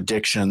and our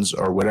addictions,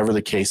 or whatever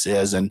the case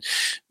is. And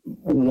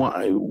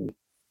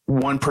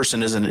one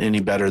person isn't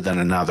any better than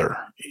another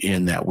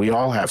in that. We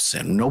all have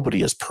sin.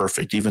 Nobody is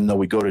perfect, even though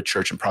we go to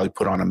church and probably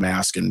put on a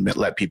mask and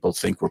let people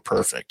think we're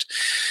perfect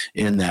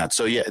in that.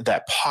 So yeah,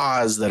 that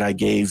pause that I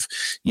gave,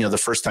 the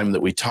first time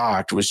that we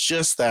talked was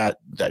just that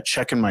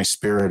check in my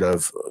spirit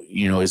of,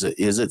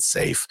 is it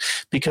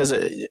safe? Because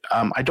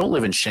I don't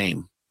live in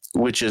shame,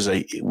 which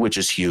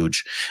is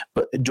huge.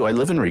 But do I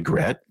live in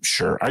regret?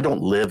 Sure. I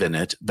don't live in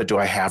it, but do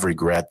I have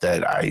regret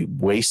that I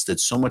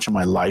wasted so much of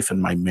my life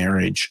and my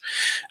marriage,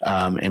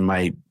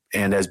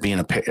 and as being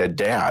a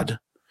dad,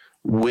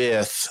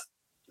 with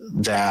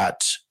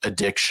that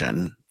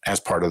addiction as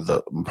part of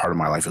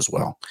my life as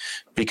well?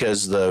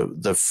 Because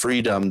the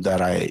freedom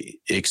that I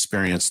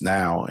experience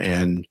now,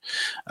 and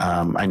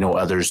I know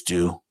others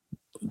do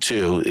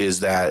too, is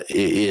that it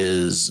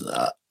is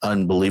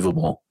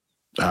unbelievable.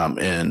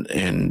 And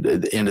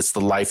it's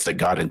the life that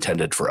God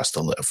intended for us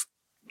to live.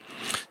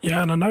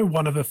 Yeah, and I know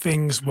one of the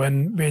things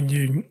when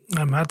you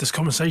had this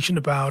conversation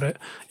about it,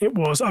 it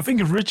was, I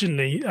think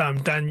originally,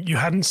 Dan, you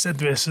hadn't said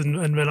this, and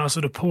then I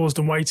sort of paused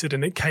and waited,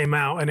 and it came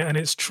out, and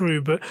it's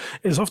true, but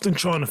it's often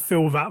trying to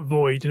fill that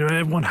void.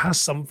 Everyone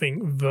has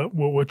something that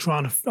we're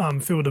trying to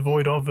fill the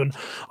void of, and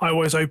I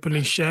always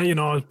openly share,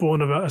 I was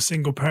born of a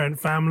single parent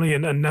family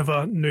and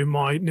never knew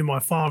my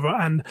father,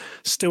 and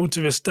still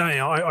to this day,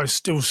 I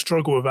still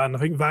struggle with that, and I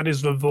think that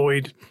is the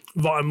void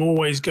that I'm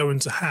always going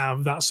to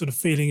have, that sort of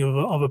feeling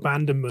of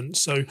abandonment.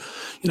 So,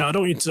 I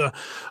don't want you to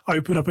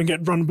open up and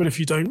get run, but if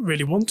you don't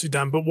really want to,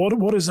 Dan, but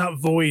what is that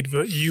void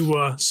that you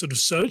were sort of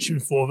searching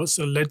for that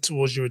sort of led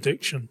towards your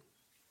addiction?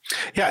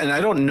 Yeah, and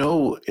I don't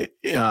know.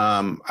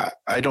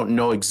 I don't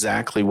know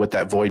exactly what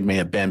that void may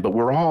have been, but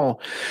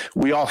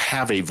we all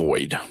have a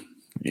void.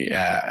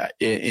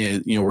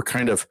 We're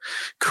kind of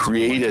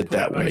created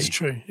that way. That's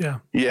true. Yeah.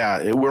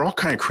 Yeah. We're all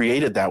kind of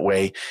created that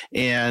way.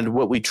 And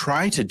what we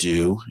try to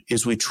do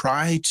is we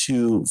try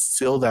to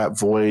fill that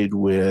void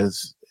with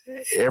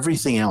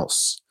everything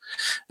else.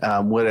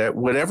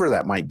 Whatever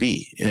that might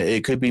be.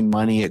 It could be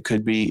money. It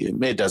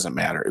doesn't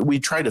matter. We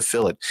try to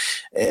fill it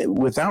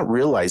without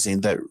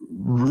realizing that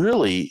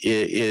really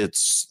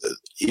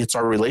it's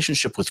our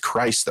relationship with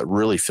Christ that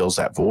really fills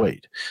that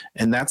void.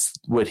 And that's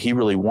what he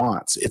really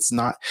wants. It's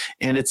not,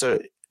 and it's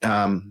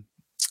and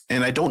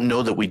I don't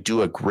know that we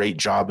do a great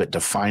job at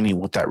defining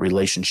what that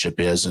relationship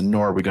is, and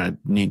nor are we going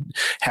to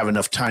have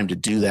enough time to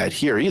do that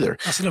here either.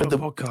 That's another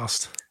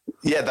podcast.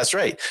 Yeah, that's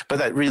right. But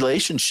that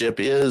relationship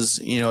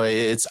is,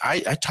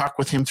 I talk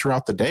with him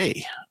throughout the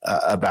day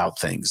about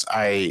things.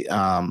 It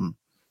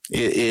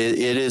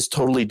is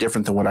totally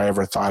different than what I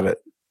ever thought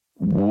it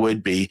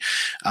would be.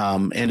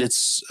 And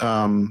it's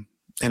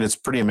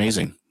pretty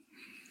amazing.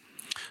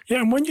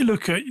 Yeah, and when you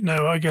look at,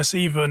 I guess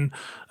even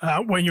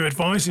when you're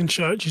advising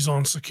churches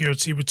on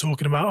security, we're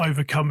talking about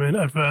overcoming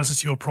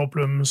adversity or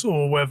problems,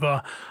 or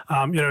whether,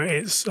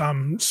 it's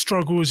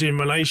struggles in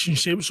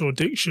relationships or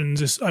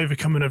addictions, it's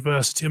overcoming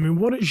adversity. I mean,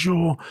 what is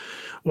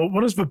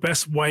the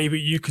best way that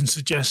you can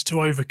suggest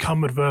to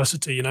overcome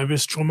adversity?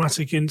 This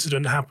traumatic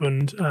incident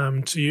happened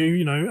to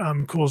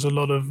you, caused a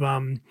lot of,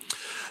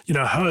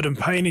 hurt and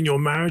pain in your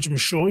marriage, I'm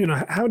sure.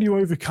 How do you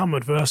overcome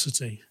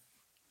adversity?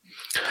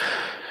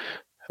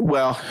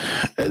 Well,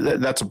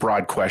 that's a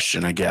broad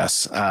question, I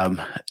guess.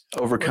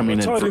 Overcoming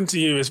tied into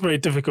you is very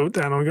difficult,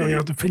 Dan. I'm going to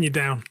have to pin you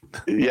down.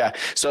 Yeah.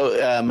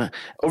 So,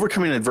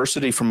 overcoming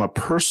adversity from a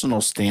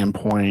personal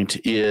standpoint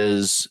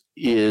is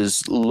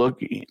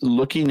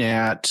looking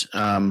at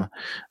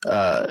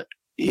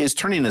is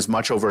turning as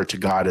much over to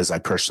God as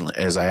I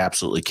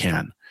absolutely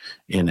can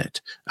in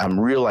it. I'm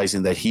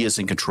realizing that he is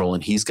in control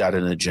and he's got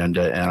an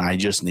agenda, and I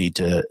just need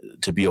to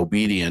be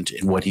obedient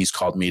in what he's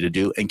called me to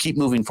do and keep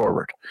moving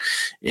forward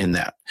in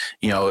that.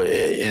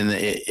 And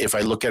if I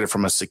look at it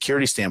from a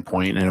security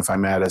standpoint, and if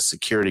I'm at a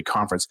security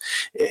conference,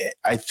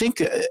 I think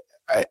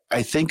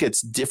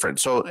it's different.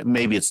 So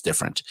maybe it's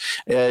different.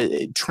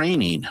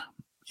 Training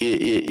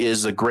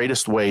is the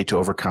greatest way to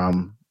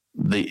overcome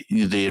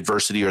the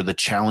adversity or the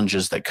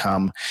challenges that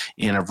come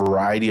in a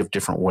variety of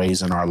different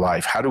ways in our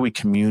life. How do we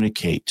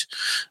communicate?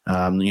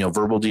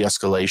 Verbal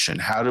de-escalation.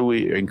 How do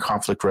we in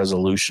conflict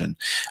resolution?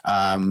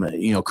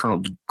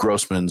 Colonel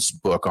Grossman's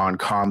book on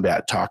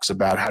combat talks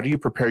about how do you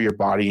prepare your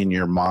body and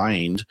your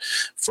mind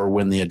for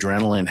when the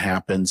adrenaline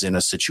happens in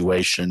a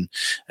situation.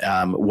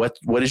 What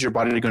is your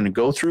body going to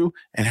go through,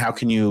 and how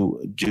can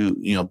you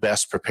do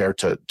best prepare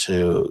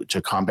to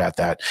combat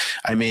that?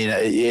 I mean,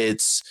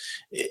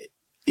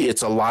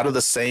 it's a lot of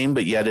the same,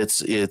 but yet it's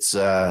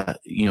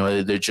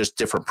they're just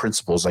different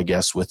principles, I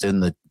guess, within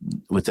them.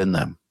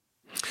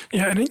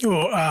 Yeah, and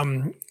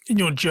in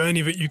your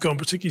journey that you've gone,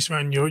 particularly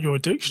surrounding your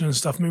addiction and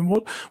stuff, I mean,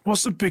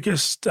 what's the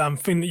biggest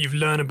thing that you've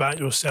learned about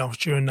yourself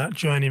during that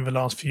journey in the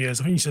last few years?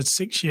 I think you said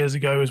 6 years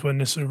ago is when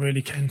this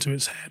really came to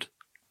its head.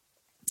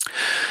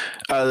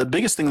 The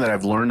biggest thing that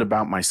I've learned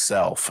about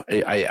myself,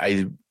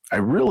 I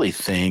really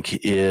think,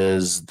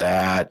 is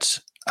that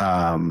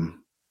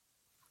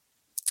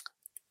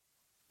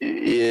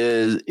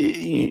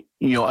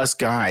us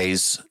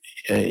guys,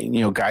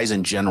 guys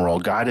in general,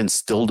 God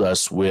instilled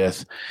us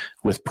with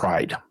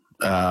pride.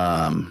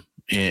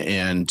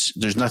 And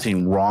there's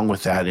nothing wrong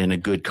with that in a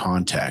good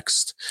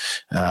context.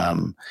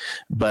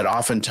 But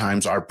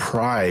oftentimes our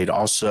pride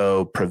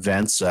also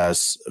prevents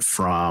us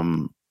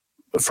from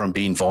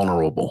being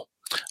vulnerable,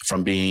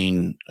 from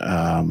being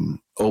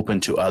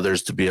open to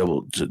others, to be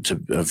able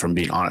to from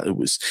being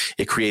honest.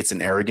 It creates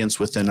an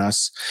arrogance within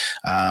us.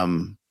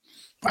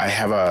 I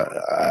have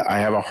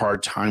a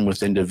hard time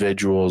with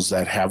individuals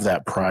that have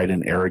that pride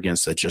and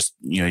arrogance that just,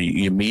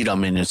 you meet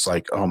them and it's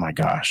like, oh my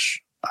gosh.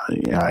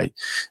 They're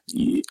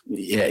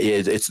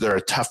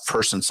a tough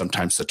person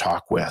sometimes to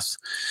talk with.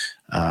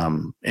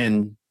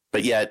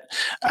 But yet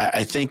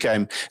I think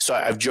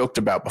I've joked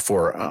about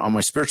before on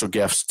my spiritual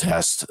gifts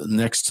test,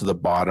 next to the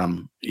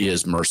bottom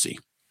is mercy.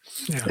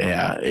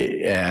 Yeah.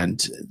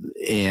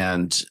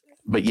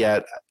 But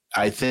yet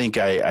I think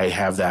I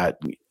have that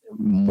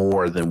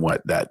more than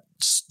what that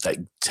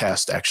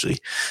test actually,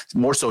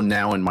 more so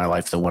now in my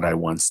life than what I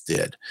once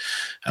did.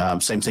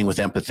 Same thing with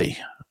empathy.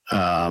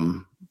 I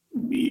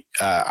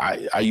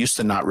used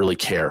to not really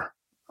care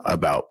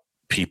about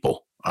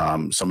people.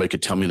 Somebody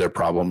could tell me their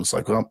problems,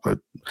 like, well,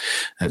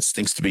 that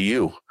stinks to be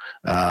you.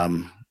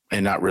 And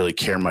not really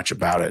care much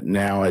about it.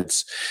 Now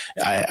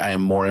I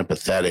am more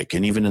empathetic.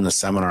 And even in the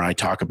seminar, I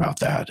talk about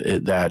that,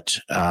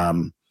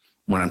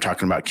 when I'm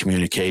talking about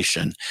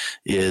communication,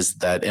 is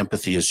that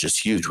empathy is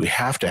just huge. We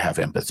have to have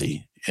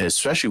empathy.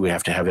 Especially we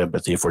have to have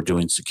empathy if we're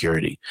doing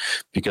security,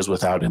 because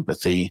without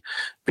empathy,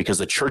 because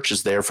the church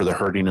is there for the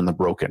hurting and the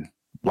broken,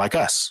 like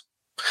us.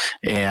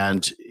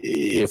 And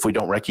if we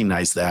don't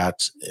recognize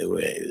that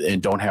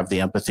and don't have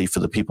the empathy for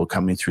the people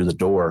coming through the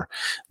door,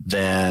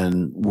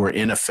 then we're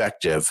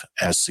ineffective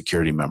as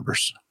security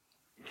members.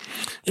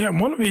 Yeah, and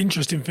one of the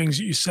interesting things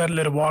that you said a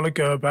little while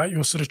ago about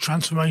your sort of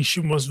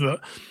transformation was that,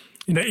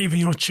 even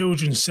your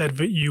children said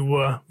that you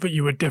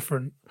were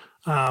different.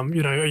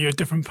 You're a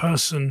different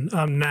person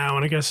now.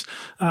 And I guess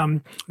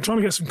I'm trying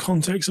to get some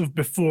context of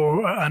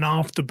before and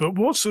after, but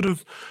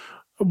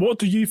what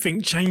do you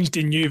think changed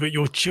in you that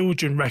your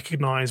children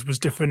recognized was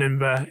different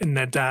in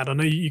their dad? I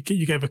know you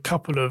gave a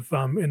couple of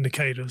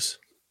indicators.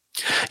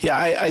 Yeah,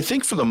 I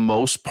think for the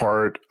most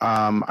part,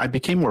 I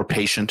became more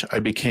patient.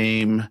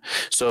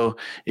 So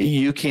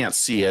you can't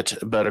see it,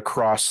 but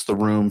across the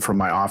room from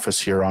my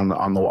office here on the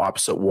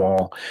opposite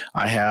wall,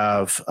 I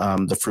have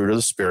the fruit of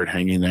the Spirit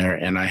hanging there,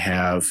 and I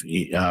have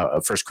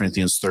 1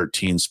 Corinthians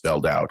 13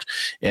 spelled out,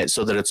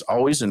 so that it's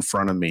always in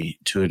front of me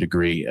to a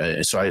degree.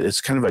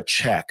 It's kind of a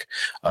check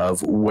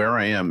of where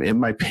I am.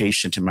 Am I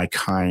patient? Am I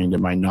kind?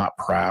 Am I not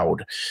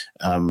proud?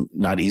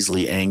 Not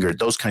easily angered?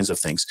 Those kinds of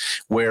things.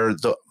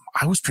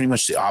 I was pretty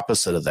much the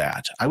opposite of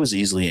that. I was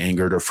easily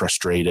angered or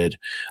frustrated,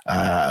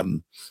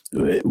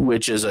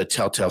 which is a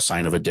telltale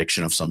sign of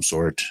addiction of some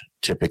sort,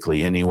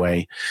 typically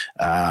anyway.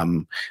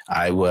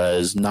 I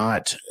was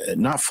not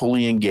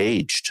fully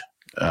engaged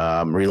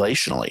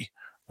relationally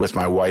with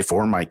my wife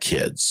or my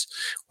kids,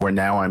 where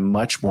now I'm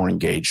much more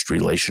engaged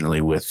relationally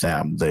with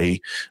them.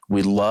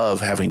 We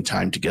love having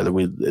time together.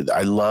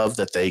 I love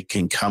that they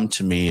can come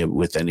to me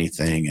with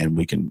anything and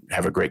we can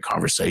have a great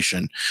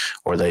conversation,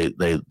 or they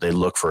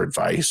look for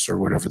advice or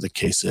whatever the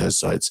case is.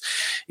 So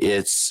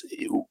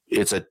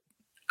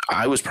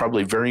I was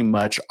probably very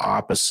much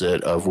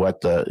opposite of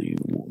what the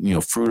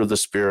fruit of the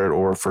Spirit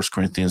or 1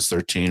 Corinthians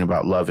 13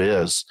 about love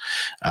is.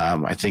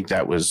 I think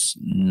that was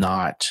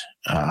not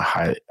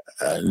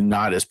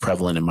as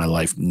prevalent in my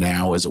life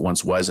now as it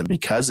once was. And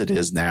because it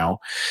is now,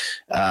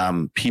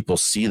 people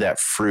see that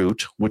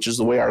fruit, which is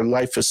the way our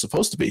life is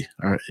supposed to be.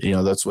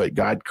 That's what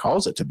God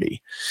calls it to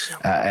be.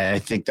 And I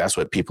think that's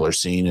what people are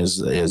seeing is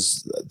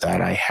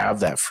that I have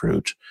that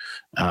fruit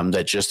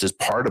that just is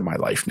part of my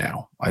life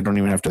now. I don't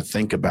even have to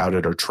think about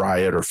it or try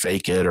it or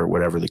fake it or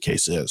whatever the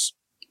case is.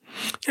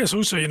 Yes,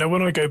 also,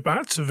 when I go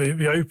back to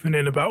the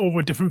opening about all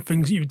the different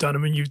things you've done, I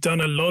mean, you've done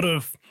a lot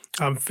of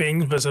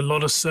things. There's a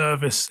lot of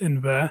service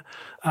in there.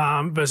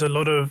 There's a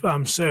lot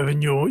of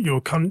serving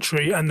your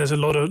country, and there's a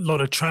lot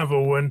of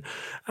travel.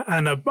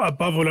 And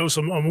above all else,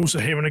 I'm also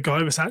hearing a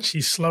guy that's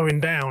actually slowing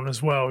down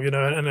as well,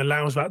 and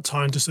allows that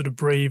time to sort of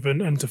breathe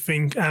and to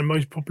think, and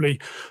most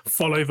probably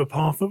follow the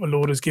path that the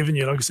Lord has given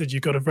you. Like I said,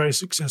 you've got a very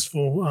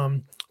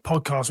successful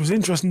podcast. It was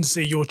interesting to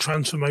see your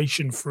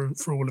transformation through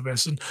all of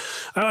this, and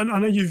I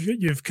know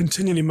you've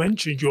continually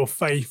mentioned your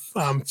faith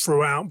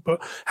throughout.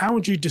 But how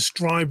would you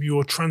describe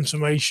your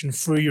transformation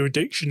through your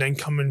addiction and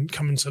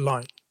coming to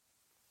light?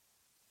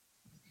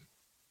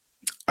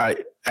 I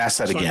ask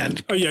that again.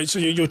 Oh yeah. So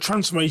your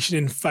transformation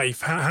in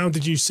faith. How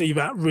did you see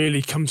that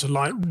really come to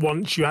light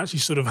once you actually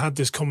sort of had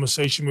this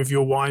conversation with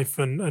your wife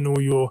and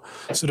all your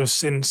sort of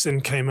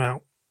sin came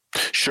out?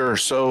 Sure.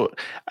 So.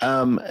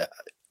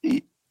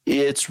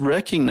 It's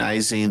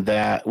recognizing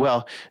that,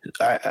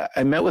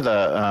 I met with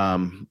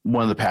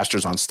one of the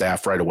pastors on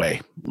staff right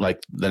away,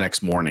 like the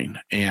next morning.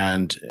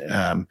 And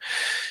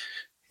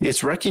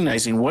it's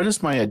recognizing, what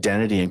is my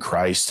identity in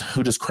Christ?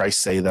 Who does Christ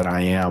say that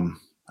I am?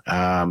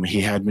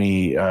 He had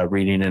me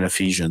reading in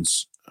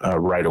Ephesians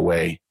right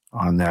away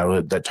on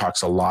that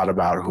talks a lot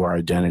about who our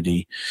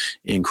identity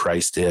in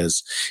Christ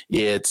is.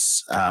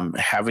 It's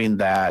having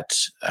that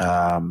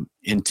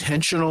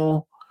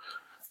intentional.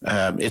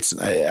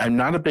 I'm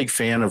not a big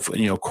fan of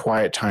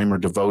quiet time or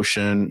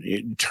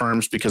devotion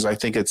terms, because I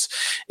think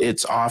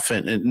it's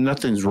often,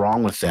 nothing's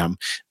wrong with them,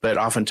 but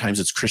oftentimes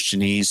it's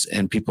Christianese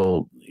and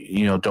people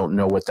don't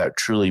know what that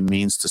truly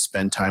means to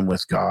spend time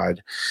with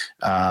God,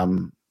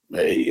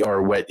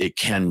 or what it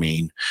can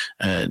mean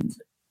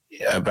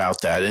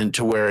about that, and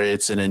to where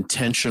it's an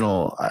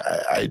intentional.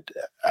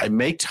 I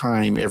make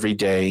time every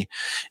day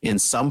in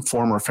some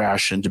form or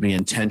fashion to be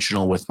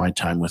intentional with my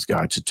time with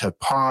God, to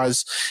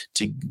pause,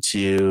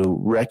 to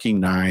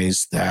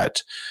recognize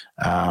that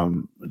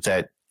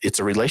that it's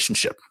a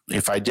relationship.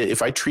 If I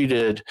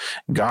treated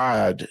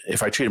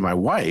my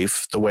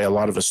wife the way a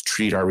lot of us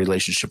treat our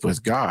relationship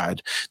with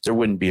God, there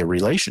wouldn't be a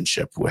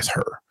relationship with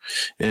her.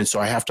 And so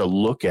I have to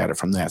look at it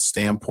from that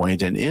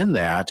standpoint. And in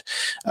that,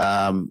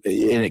 and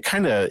it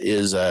kind of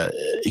is,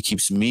 it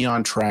keeps me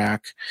on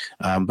track.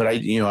 But I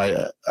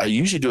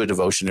usually do a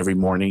devotion every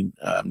morning,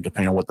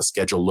 depending on what the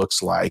schedule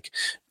looks like,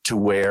 to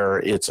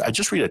where I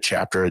just read a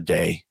chapter a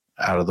day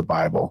out of the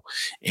Bible.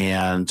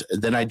 And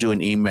then I do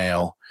an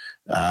email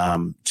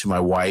to my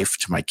wife,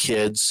 to my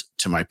kids,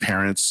 to my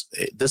parents.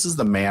 This is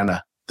the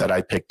manna that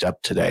I picked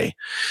up today.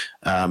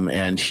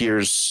 And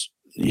here's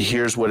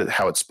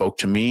how it spoke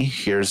to me.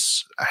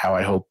 Here's how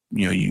I hope,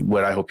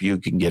 what I hope you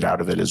can get out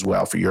of it as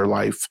well for your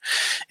life.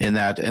 And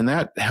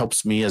that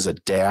helps me as a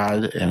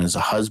dad and as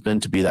a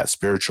husband to be that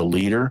spiritual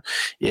leader.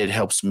 It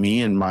helps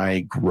me in my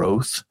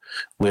growth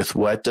with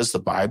what does the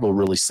Bible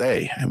really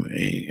say.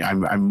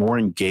 I'm more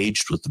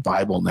engaged with the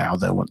Bible now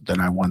than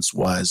I once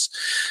was.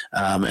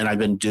 And I've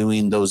been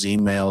doing those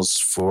emails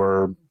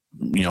for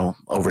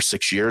over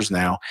 6 years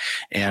now.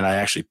 And I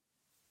actually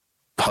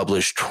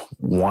published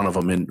one of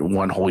them in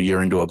one whole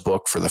year into a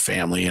book for the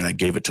family, and I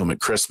gave it to them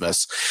at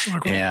Christmas.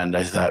 Okay. And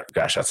I thought,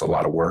 gosh, that's a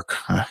lot of work.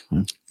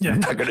 I'm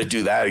not going to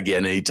do that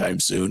again anytime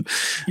soon.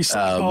 You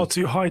set the bar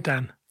too high,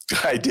 Dan.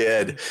 I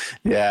did.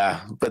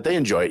 Yeah. But they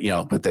enjoy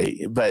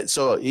it, but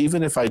so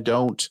even if I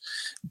don't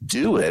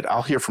do it,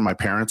 I'll hear from my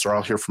parents, or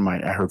I heard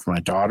from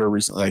my daughter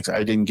recently. Like,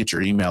 I didn't get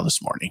your email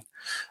this morning.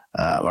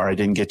 Or I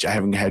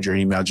haven't had your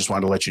email. Just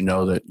wanted to let you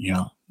know that,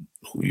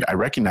 I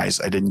recognize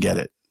I didn't get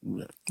it.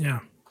 Yeah.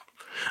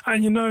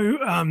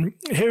 And,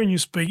 hearing you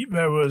speak,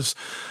 there was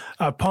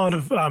a part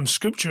of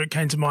scripture that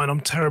came to mind.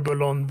 I'm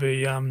terrible on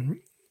the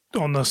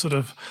sort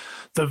of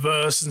the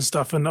verse and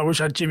stuff, and I wish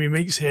I had Jimmy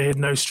Meeks here. He'd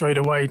know straight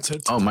away.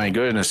 Oh my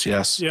goodness,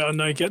 yes. Yeah, I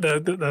know. Get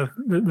the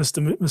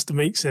Mr.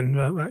 Meeks in,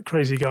 that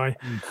crazy guy.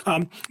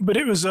 But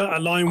it was a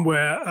line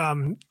where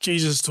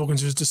Jesus is talking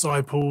to his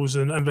disciples,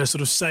 and they're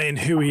sort of saying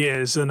who he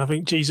is, and I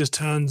think Jesus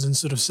turns and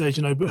sort of says,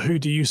 but who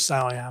do you say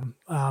I am?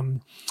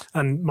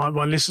 And my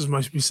listeners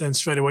must be saying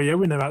straight away, yeah,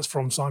 we know that's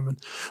from Simon.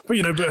 But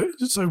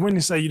so when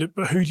you say,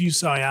 but who do you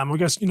say I am? I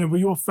guess with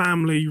your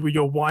family, with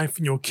your wife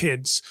and your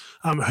kids,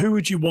 who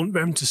would you want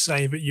them to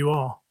say that you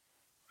are?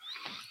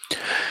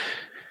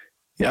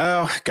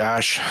 Yeah,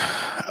 gosh.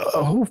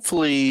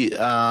 Hopefully,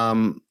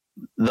 the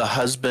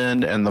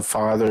husband and the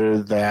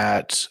father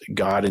that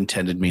God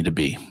intended me to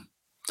be.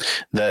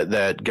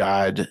 That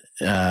God,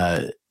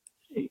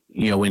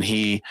 when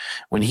he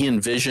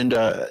envisioned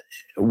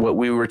what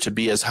we were to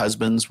be as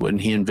husbands, when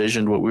he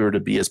envisioned what we were to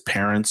be as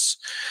parents,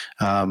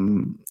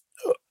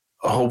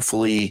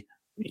 hopefully,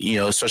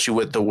 especially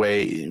with the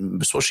way,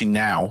 especially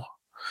now,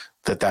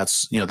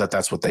 that's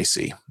what they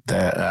see.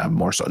 That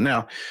more so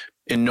now.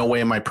 In no way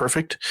am I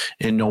perfect.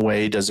 In no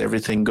way does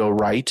everything go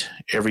right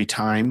every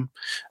time,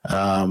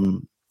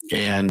 and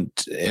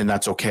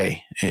that's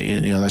okay.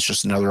 That's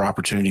just another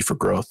opportunity for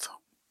growth.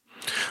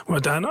 Well,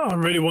 Dan, I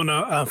really want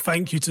to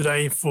thank you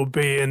today for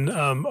being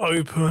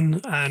open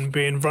and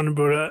being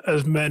vulnerable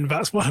as men.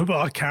 That's one of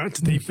our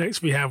character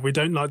defects we have. We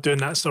don't like doing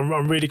that. So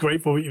I'm really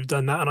grateful that you've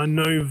done that. And I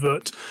know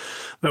that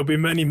there'll be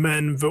many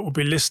men that will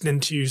be listening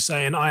to you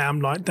saying, I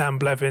am like Dan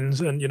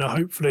Blevins. And,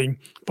 hopefully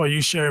by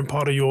you sharing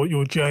part of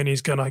your journey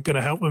is going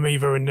to help them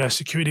either in their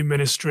security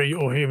ministry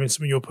or hearing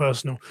some of your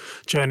personal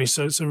journey.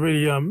 So it's a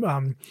really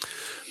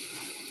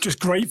just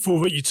grateful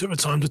that you took the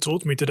time to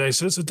talk to me today.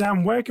 So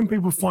Dan, where can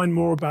people find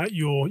more about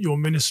your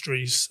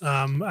ministries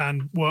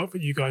and work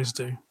that you guys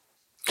do?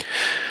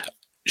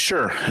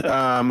 Sure.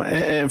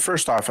 And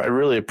first off, I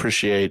really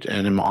appreciate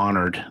and am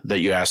honored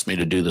that you asked me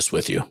to do this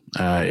with you.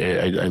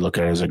 I look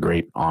at it as a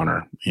great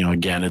honor.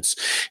 Again, it's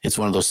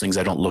one of those things.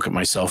 I don't look at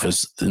myself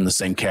as in the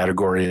same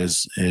category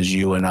as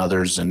you and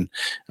others. And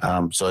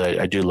so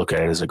I do look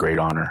at it as a great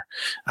honor.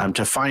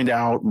 To find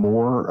out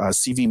more,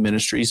 CV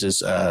Ministries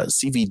is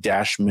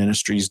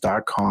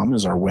cv-ministries.com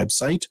is our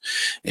website.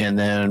 And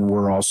then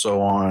we're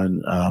also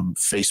on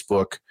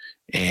Facebook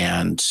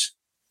and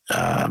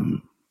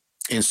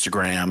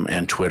Instagram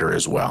and Twitter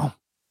as well.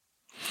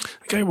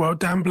 Okay, well,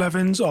 Dan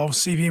Blevins of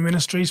CV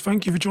Ministries,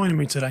 thank you for joining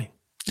me today.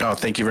 Oh,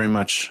 thank you very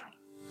much.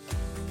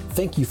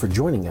 Thank you for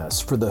joining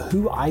us for the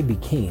Who I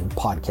Became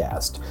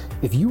podcast.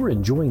 If you are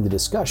enjoying the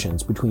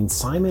discussions between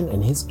Simon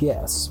and his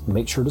guests,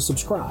 make sure to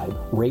subscribe,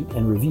 rate,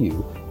 and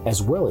review,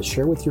 as well as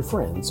share with your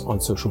friends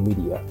on social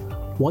media.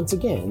 Once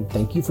again,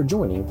 thank you for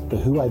joining the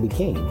Who I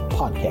Became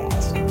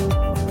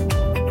podcast.